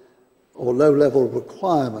devices or low-level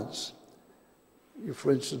requirements.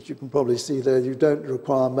 For instance, you can probably see there you don't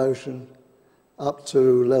require motion up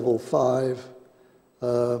to level 5.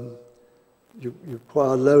 You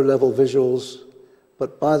require low-level visuals,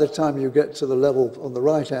 but by the time you get to the level on the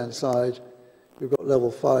right-hand side, you've got level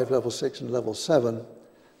 5, level 6, and level 7.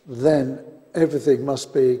 Then everything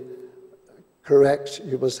must be correct.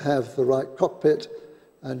 You must have the right cockpit,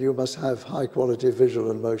 and you must have high-quality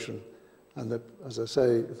visual and motion. And as I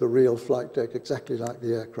say, the real flight deck, exactly like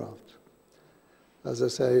the aircraft. As I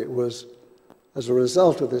say, it was as a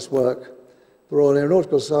result of this work, the Royal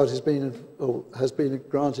Aeronautical Society has been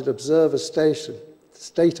granted observer status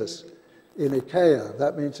in ICAO.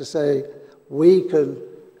 That means to say we can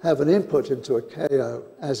have an input into ICAO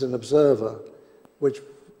as an observer, which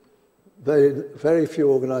very few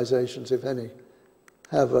organizations, if any,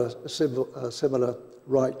 have a similar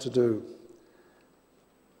right to do.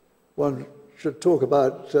 One should talk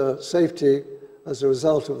about safety as a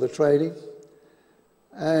result of the training.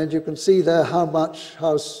 And you can see there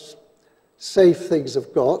how safe things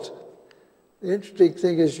have got. The interesting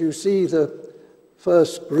thing is you see the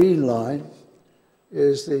first green line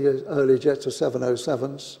is the early jets of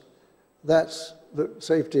 707s. That's the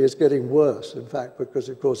safety is getting worse, in fact, because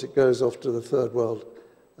of course it goes off to the third world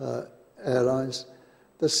airlines.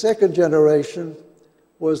 The second generation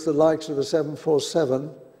was the likes of the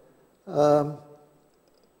 747, but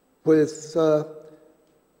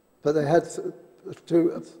they had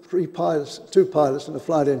two pilots and a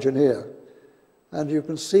flight engineer. And you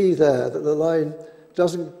can see there that the line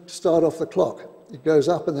doesn't start off the clock. It goes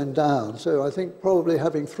up and then down. So I think probably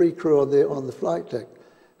having 3 crew on the flight deck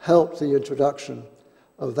helped the introduction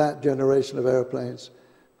of that generation of airplanes.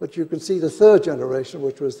 But you can see the third generation,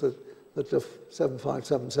 which was the at the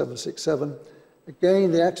 757, 767.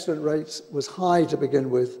 Again, the accident rates was high to begin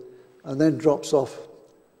with, and then drops off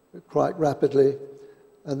quite rapidly.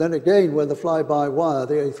 And then again, when the fly-by-wire,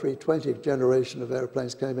 the A320 generation of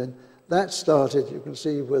airplanes came in, that started, you can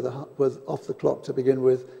see, with off the clock to begin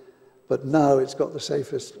with, but now it's got the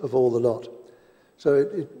safest of all the lot. So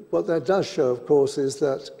what that does show, of course, is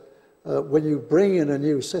that when you bring in a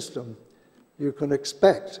new system, you can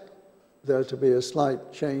expect there to be a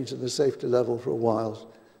slight change in the safety level for a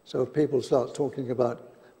while. So if people start talking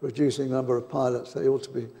about reducing the number of pilots, they ought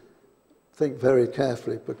to think very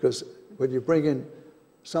carefully, because when you bring in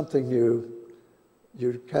something new,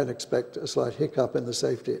 you can expect a slight hiccup in the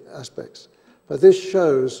safety aspects. But this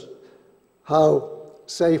shows how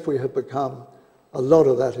safe we have become. A lot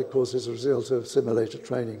of that, of course, is a result of simulator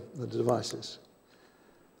training, the devices.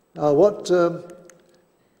 Now, what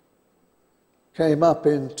came up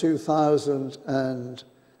in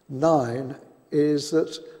 2009 is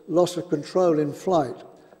that loss of control in flight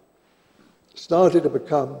started to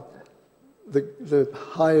become the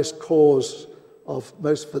highest cause of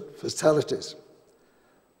most fatalities.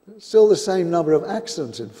 Still the same number of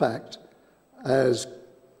accidents, in fact, as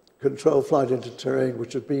controlled flight into terrain,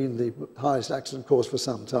 which had been the highest accident cause for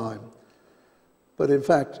some time. But in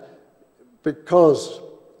fact, because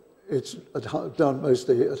it's done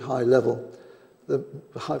mostly at high level, the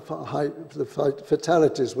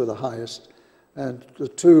fatalities were the highest. And the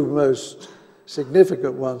two most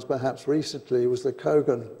significant ones, perhaps recently, was the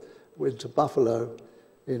Kogan into Buffalo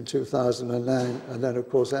in 2009, and then, of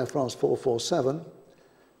course, Air France 447.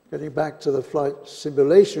 Getting back to the flight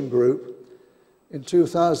simulation group, in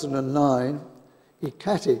 2009,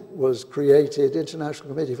 ICATI was created, International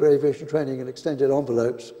Committee for Aviation Training and Extended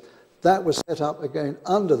Envelopes. That was set up again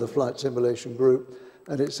under the flight simulation group,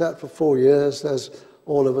 and it sat for 4 years, as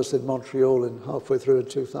all of us in Montreal and halfway through in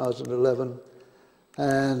 2011.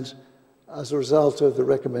 And as a result of the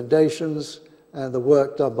recommendations and the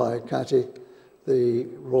work done by ICATI, the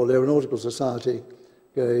Royal Aeronautical Society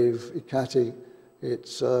gave ICATI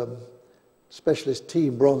its Specialist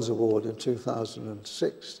Team Bronze Award in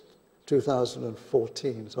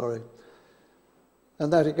 2014, sorry.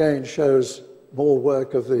 And that again shows more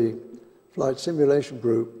work of the flight simulation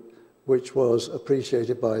group, which was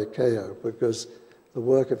appreciated by ICAO, because the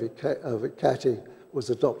work of ICATI was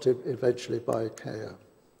adopted eventually by ICAO.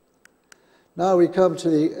 Now we come to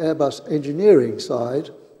the Airbus engineering side.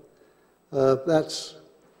 That's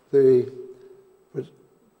the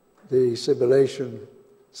simulation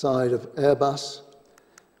side of Airbus.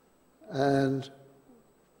 And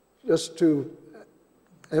just to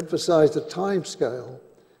emphasize the time scale,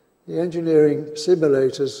 the engineering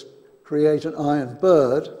simulators create an iron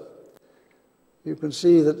bird. You can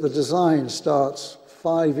see that the design starts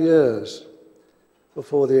 5 years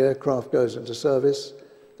before the aircraft goes into service.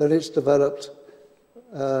 Then it's developed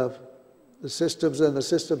the systems, and the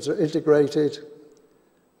systems are integrated,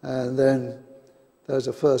 and then there's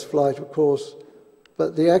a first flight, of course.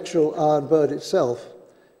 But the actual iron bird itself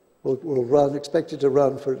will run, expected to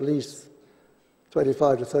run for at least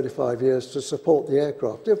 25 to 35 years to support the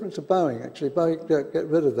aircraft. Different to Boeing, actually. Boeing get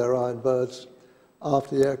rid of their iron birds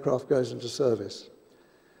after the aircraft goes into service.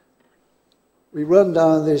 We run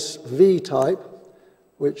down this V-type,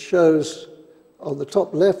 which shows on the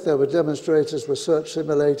top left there were demonstrators, research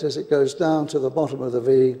simulators. It goes down to the bottom of the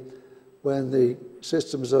V when the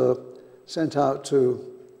systems are sent out to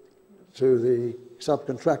the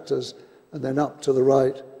subcontractors, and then up to the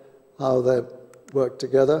right how they work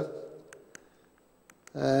together.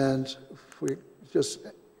 And if we just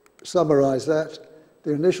summarize that,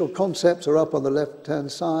 the initial concepts are up on the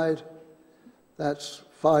left-hand side. That's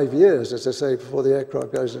 5 years, as I say, before the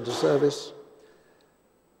aircraft goes into service.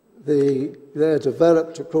 They're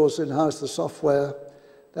developed, of course, in-house, the software.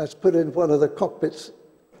 That's put in one of the cockpit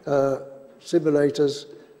simulators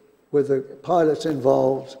with the pilots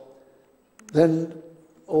involved. Then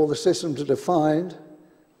all the systems are defined.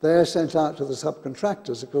 They're sent out to the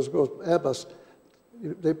subcontractors, because, of course, Airbus,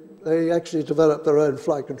 they actually develop their own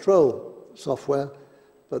flight control software,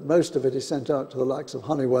 but most of it is sent out to the likes of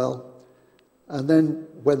Honeywell. And then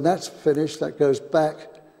when that's finished, that goes back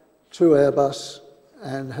to Airbus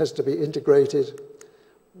and has to be integrated.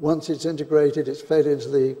 Once it's integrated, it's fed into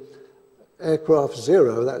the aircraft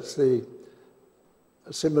zero. That's the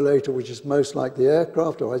simulator which is most like the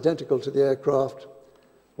aircraft or identical to the aircraft.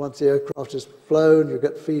 Once the aircraft is flown, you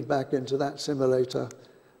get feedback into that simulator,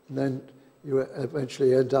 and then you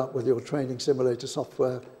eventually end up with your training simulator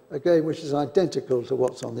software, again, which is identical to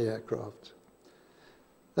what's on the aircraft.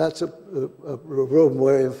 That's a room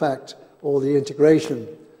where, in fact, all the integration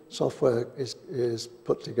software is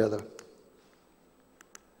put together.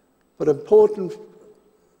 But important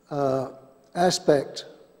aspect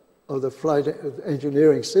of the flight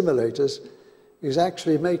engineering simulators is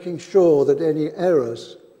actually making sure that any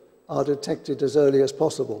errors are detected as early as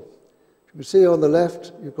possible. You can see on the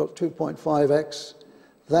left, you've got 2.5x.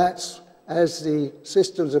 That's as the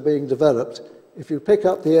systems are being developed. If you pick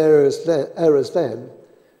up the errors then,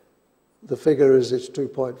 the figure is it's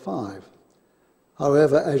 2.5.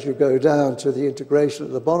 However, as you go down to the integration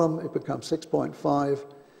at the bottom, it becomes 6.5.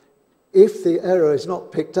 If the error is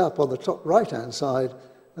not picked up on the top right-hand side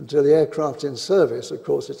until the aircraft's in service, of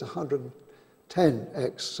course, it's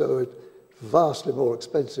 110x, so it's vastly more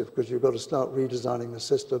expensive because you've got to start redesigning the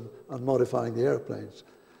system and modifying the airplanes.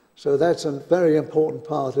 So that's a very important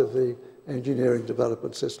part of the engineering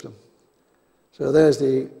development system. So there's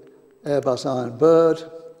the Airbus Iron Bird.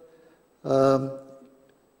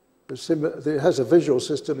 It has a visual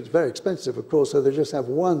system. It's very expensive, of course, so they just have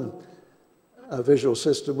one visual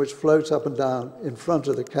system which floats up and down in front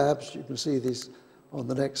of the cabs. You can see these on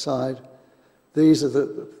the next side. These are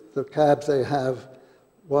the cabs they have,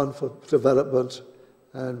 one for development,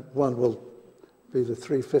 and one will be the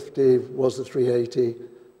 350, was the 380,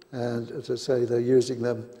 and as I say, they're using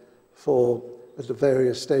them for the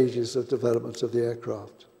various stages of development of the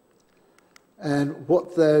aircraft. And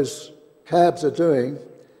what those cabs are doing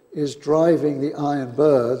is driving the Iron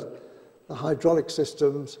Bird, the hydraulic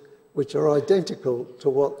systems which are identical to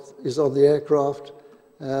what is on the aircraft,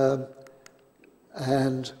 and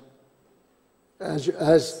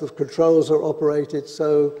as the controls are operated,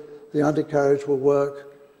 so the undercarriage will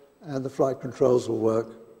work and the flight controls will work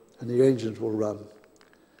and the engines will run.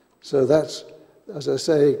 So that's, as I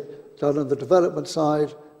say, done on the development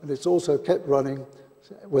side, and it's also kept running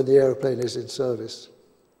when the airplane is in service.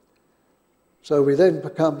 So we then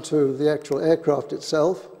come to the actual aircraft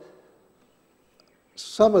itself.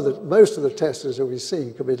 Most of the tests that we've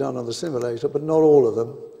seen can be done on the simulator, but not all of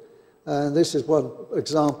them. And this is one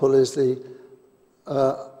example, is the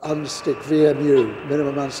unstick VMU,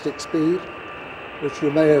 minimum unstick speed, which you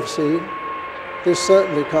may have seen. This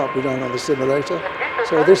certainly can't be done on the simulator,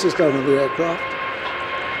 so this is done on the aircraft.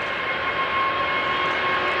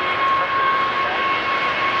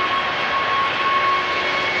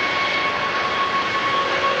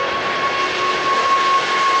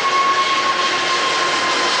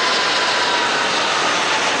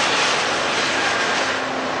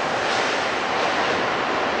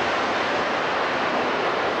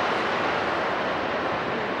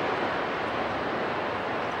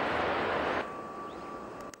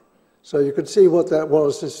 So you can see what that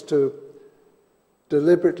was, is to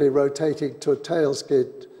deliberately rotating to a tail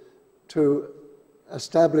skid to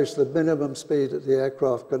establish the minimum speed that the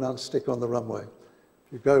aircraft can unstick on the runway.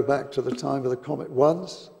 If you go back to the time of the Comet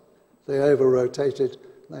 1s, they over-rotated.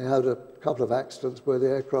 They had a couple of accidents where the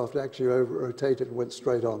aircraft actually over-rotated and went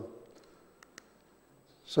straight on.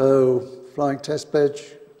 So flying test bed,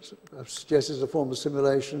 I suggest is a form of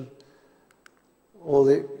simulation. All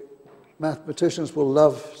the mathematicians will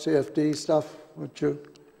love CFD stuff, won't you?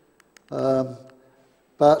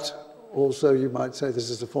 But also you might say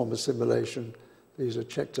this is a form of simulation. These are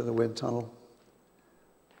checked in the wind tunnel.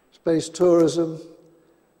 Space tourism,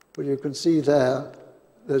 well, you can see there,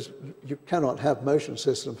 you cannot have motion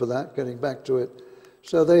system for that, getting back to it.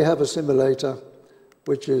 So they have a simulator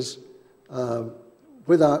which is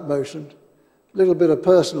without motion. A little bit of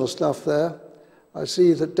personal stuff there. I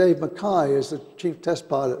see that Dave Mackay is the chief test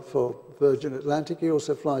pilot for Virgin Atlantic. He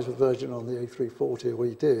also flies for Virgin on the A340, or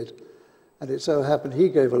he did. And it so happened he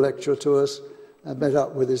gave a lecture to us and met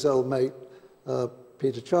up with his old mate,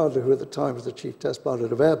 Peter Chandler, who at the time was the chief test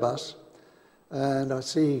pilot of Airbus. And I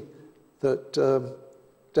see that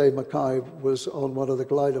Dave Mackay was on one of the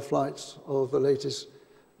glider flights of the latest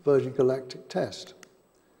Virgin Galactic test.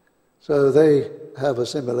 So they have a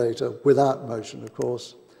simulator without motion, of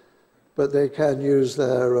course, but they can use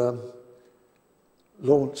their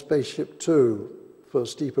launch Spaceship 2 for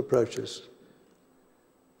steep approaches.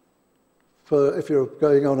 If you're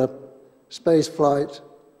going on a space flight,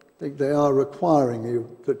 I think they are requiring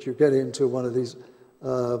you that you get into one of these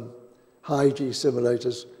high-G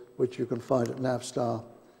simulators, which you can find at Navstar,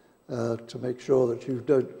 to make sure that you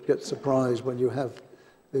don't get surprised when you have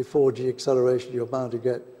the 4G acceleration you're bound to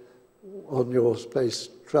get on your space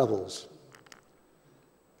travels.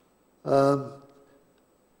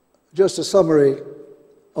 Just a summary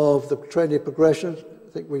of the training progression.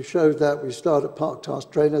 I think we showed that. We start at park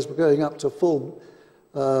task trainers. We're going up to full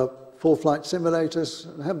flight simulators.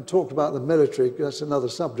 I haven't talked about the military, that's another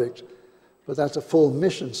subject, but that's a full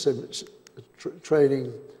mission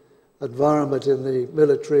training environment in the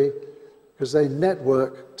military, because they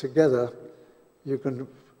network together. You can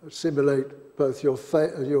simulate both your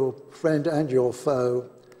friend and your foe.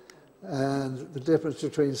 And the difference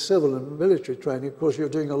between civil and military training, of course, you're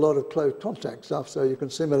doing a lot of close contact stuff, so you can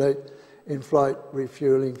simulate in-flight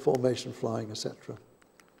refueling, formation flying, etc.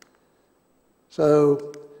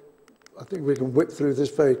 So I think we can whip through this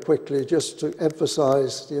very quickly just to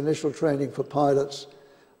emphasize the initial training for pilots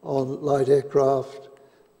on light aircraft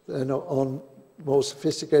and on more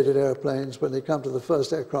sophisticated airplanes. When they come to the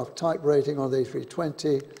first aircraft type rating on the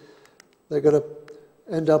A320, they're going to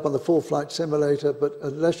end up on the full flight simulator, but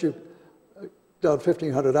unless you've done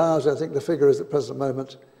 1,500 hours, I think the figure is at the present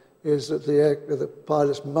moment, is that the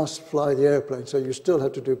pilots must fly the airplane, so you still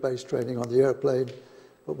have to do base training on the airplane.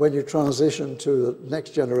 But when you transition to the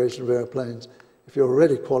next generation of airplanes, if you're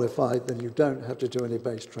already qualified, then you don't have to do any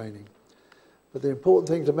base training. But the important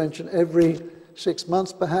thing to mention, every 6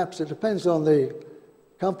 months perhaps, it depends on the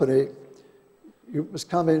company, you must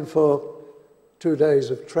come in for 2 days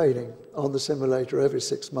of training on the simulator every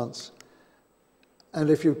 6 months. And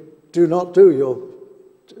if you do not do your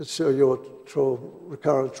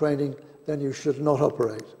recurrent training, then you should not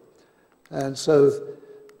operate. And so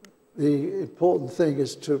the important thing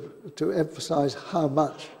is to emphasize how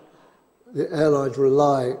much the airlines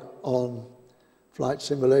rely on flight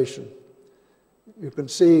simulation. You can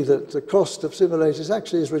see that the cost of simulators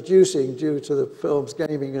actually is reducing due to the film's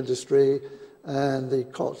gaming industry and the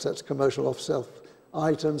cost, that's commercial off-shelf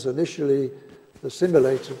items. Initially, the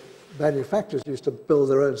simulator manufacturers used to build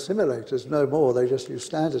their own simulators. No more, they just use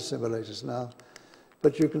standard simulators now.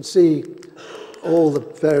 But you can see all the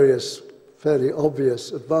various fairly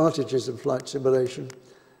obvious advantages in flight simulation.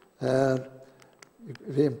 And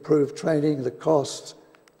the improved training, the cost,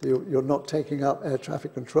 you're not taking up air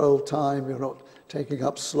traffic control time, you're not taking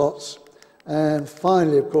up slots. And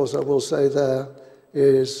finally, of course, I will say there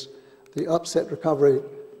is the upset recovery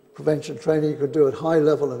prevention training you can do at high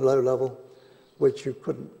level and low level, which you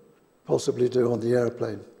couldn't possibly do on the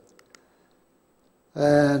airplane.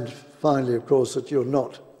 And finally, of course, that you're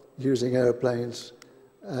not using airplanes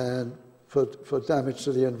and for damage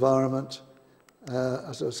to the environment,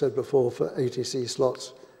 as I said before, for ATC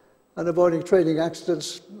slots, and avoiding training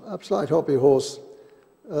accidents. A slight hobby horse.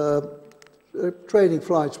 Training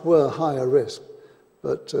flights were higher risk,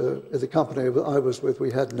 but at the company I was with,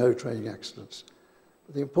 we had no training accidents.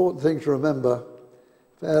 But the important thing to remember,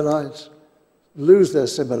 if airlines lose their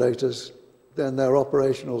simulators, then their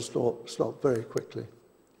operation will stop very quickly.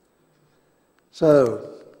 So,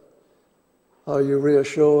 are you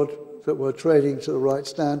reassured that we're training to the right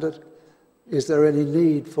standard? Is there any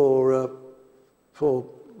need for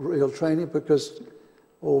real training? Because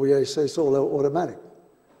all we say it's all automatic.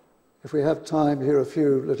 If we have time, here are a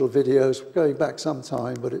few little videos going back some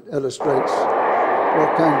time, but it illustrates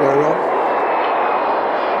what can go wrong.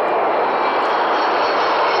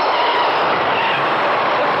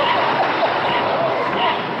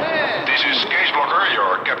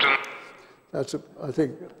 That's, I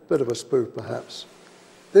think, a bit of a spoof, perhaps.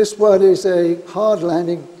 This one is a hard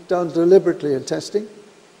landing done deliberately in testing.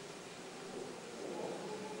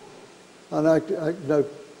 And I know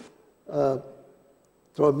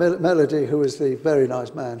Melody, who is the very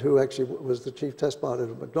nice man, who actually was the chief test pilot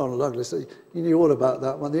of McDonnell Douglas, he knew all about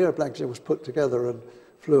that when the airplane actually was put together and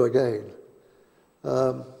flew again.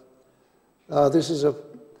 That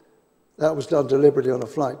was done deliberately on a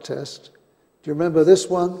flight test. Do you remember this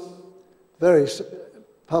one? Very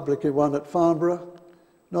publicly one at Farnborough.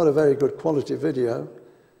 Not a very good quality video,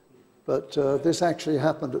 but this actually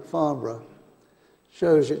happened at Farnborough.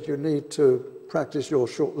 Shows that you need to practice your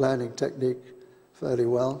short landing technique fairly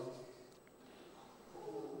well.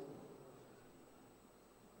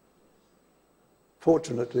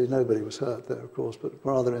 Fortunately, nobody was hurt there, of course, but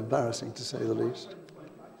rather embarrassing to say the least.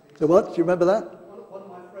 So what? Do you remember that? One of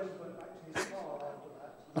my friends went back to his car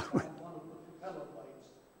after that.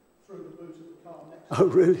 Through the boot of the car next to Oh,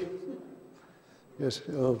 really? Yes,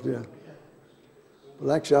 oh, yeah.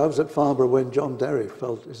 Well, actually, I was at Farnborough when John Derry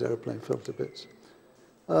his airplane fell to bits.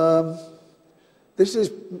 This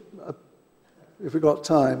is, if we've got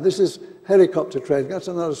time, this is helicopter training. That's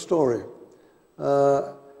another story.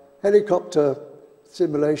 Helicopter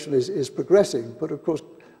simulation is progressing, but of course,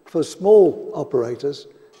 for small operators,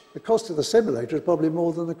 the cost of the simulator is probably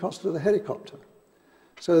more than the cost of the helicopter.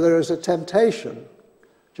 So there is a temptation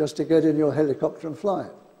just to get in your helicopter and fly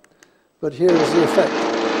it. But here is the effect.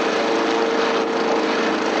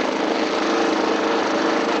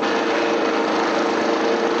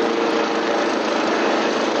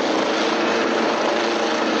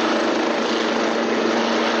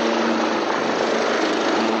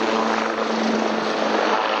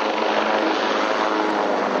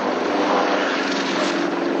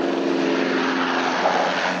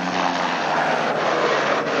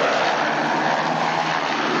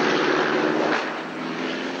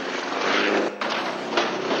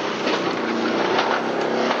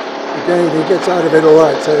 again, he gets out of it all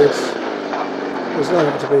right, so there's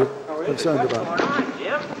nothing to be concerned about.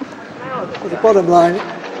 But the bottom line,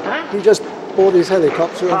 he just bought his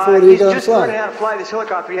helicopter and thought he'd go and He's just learning how to fly this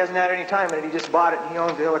helicopter. He hasn't had any time in it. He just bought it. He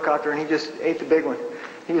owns the helicopter, and he just ate the big one.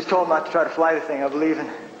 He was told not to try to fly the thing, I believe.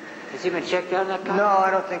 Has he been checked out in that car? No,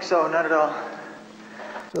 I don't think so. Not at all.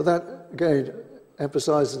 So that, again,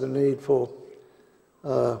 emphasizes the need for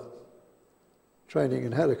training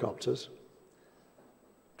in helicopters.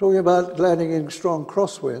 Talking about landing in strong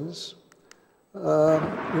crosswinds,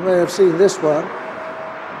 you may have seen this one.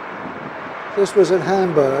 This was in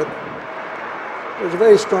Hamburg. It was a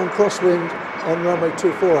very strong crosswind on runway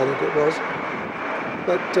 24, I think it was.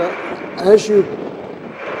 But as you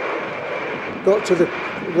got to the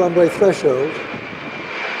runway threshold,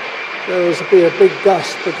 there was to be a big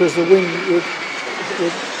gust because the wind would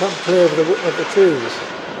come clear of the trees.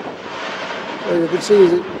 So you can see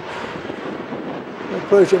that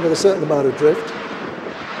approaching with a certain amount of drift.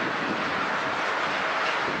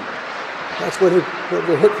 That's when he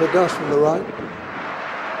probably hit the gust from the right.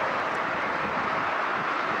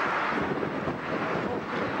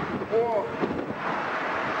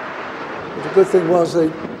 But the good thing was they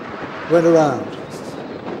went around.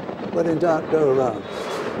 When in doubt, go around.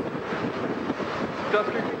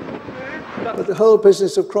 But the whole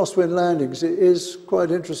business of crosswind landings is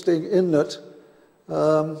quite interesting in that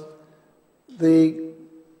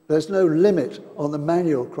there's no limit on the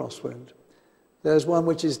manual crosswind. There's one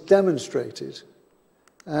which is demonstrated.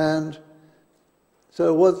 And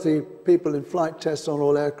so what the people in flight tests on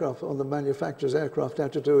all aircraft, on the manufacturer's aircraft,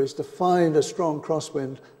 have to do is to find a strong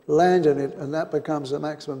crosswind, land in it, and that becomes the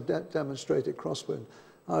maximum demonstrated crosswind.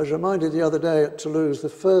 I was reminded the other day at Toulouse, the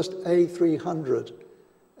first A300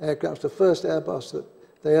 aircraft, the first Airbus that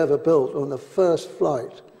they ever built on the first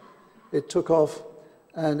flight, it took off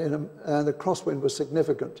and the crosswind was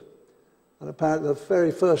significant. And apparently the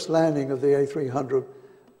very first landing of the A300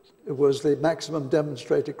 was the maximum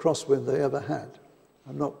demonstrated crosswind they ever had.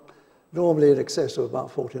 I'm not normally in excess of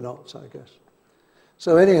about 40 knots, I guess.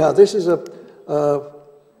 So anyhow, this is a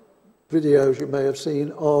video, as you may have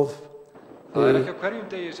seen, of the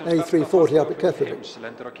A340 up at Keflavik.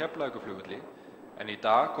 En í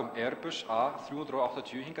dag kom Airbus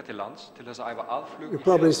A380 hingað til lands til þess að æfa aðflug. You've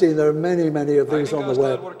probably seen there are many of these on the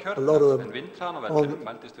web, a lot of them on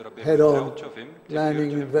head-on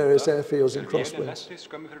landing in various airfields and crosswinds.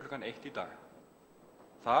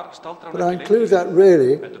 But I include that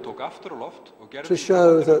really to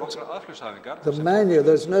show that the manual,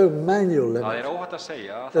 there's no manual limit.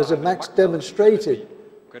 There's a max demonstrated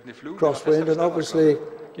crosswind, and obviously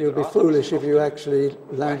you'd be foolish if you actually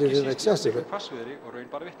landed in excess of it.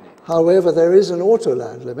 However, there is an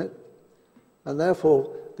auto-land limit, and therefore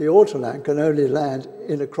the auto-land can only land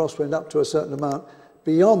in a crosswind up to a certain amount.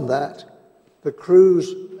 Beyond that, the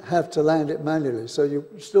crews have to land it manually, so you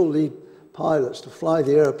still need pilots to fly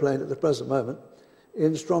the airplane at the present moment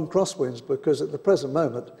in strong crosswinds, because at the present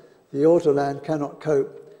moment the auto-land cannot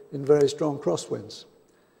cope in very strong crosswinds.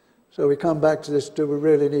 So we come back to this, do we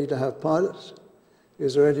really need to have pilots?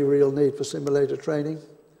 Is there any real need for simulator training?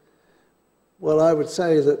 Well, I would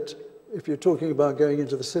say that if you're talking about going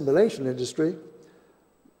into the simulation industry,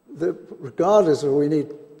 regardless of we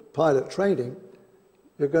need pilot training,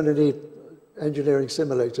 you're going to need engineering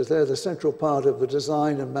simulators. They're the central part of the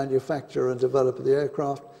design and manufacture and develop of the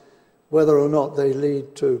aircraft, whether or not they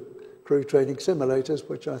lead to crew training simulators,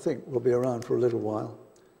 which I think will be around for a little while.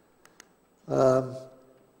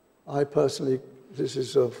 I personally, this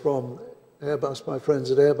is from Airbus, my friends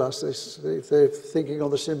at Airbus, they're thinking on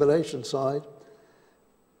the simulation side,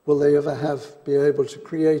 will they ever be able to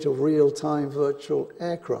create a real-time virtual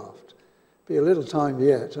aircraft? Be a little time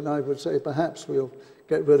yet, and I would say perhaps we'll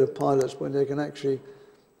get rid of pilots when they can actually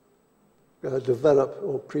develop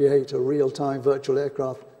or create a real-time virtual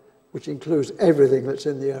aircraft which includes everything that's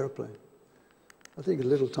in the aeroplane. I think a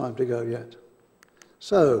little time to go yet.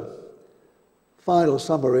 So, final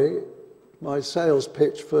summary, my sales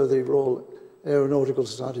pitch for the Royal Aeronautical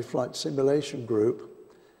Society Flight Simulation Group,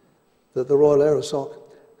 that the Royal Aerosoc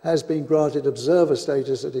has been granted observer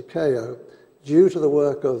status at ICAO due to the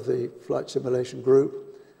work of the Flight Simulation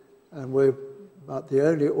Group, and we're about the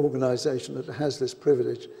only organisation that has this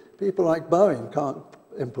privilege. People like Boeing can't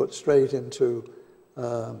input straight into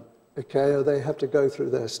ICAO, they have to go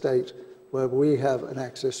through their state, where we have an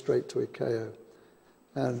access straight to ICAO.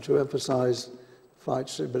 And to emphasise, Flight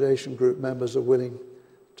Simulation Group members are willing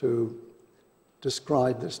to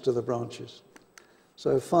describe this to the branches.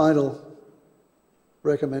 So final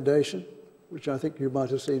recommendation, which I think you might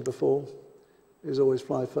have seen before, is always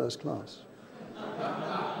fly first class. Thank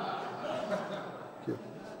you.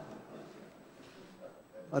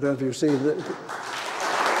 I don't know if you've seen that.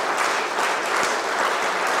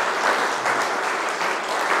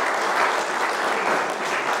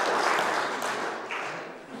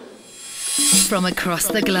 From across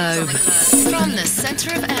the globe, from the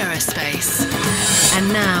centre of aerospace.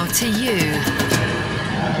 And now to you.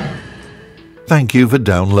 Thank you for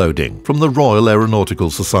downloading from the Royal Aeronautical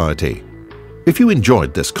Society. If you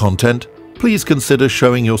enjoyed this content, please consider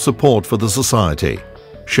showing your support for the Society.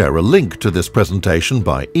 Share a link to this presentation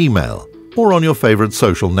by email or on your favourite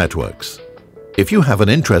social networks. If you have an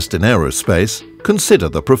interest in aerospace, consider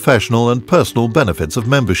the professional and personal benefits of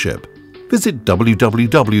membership. Visit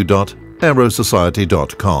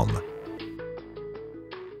www.aerosociety.com.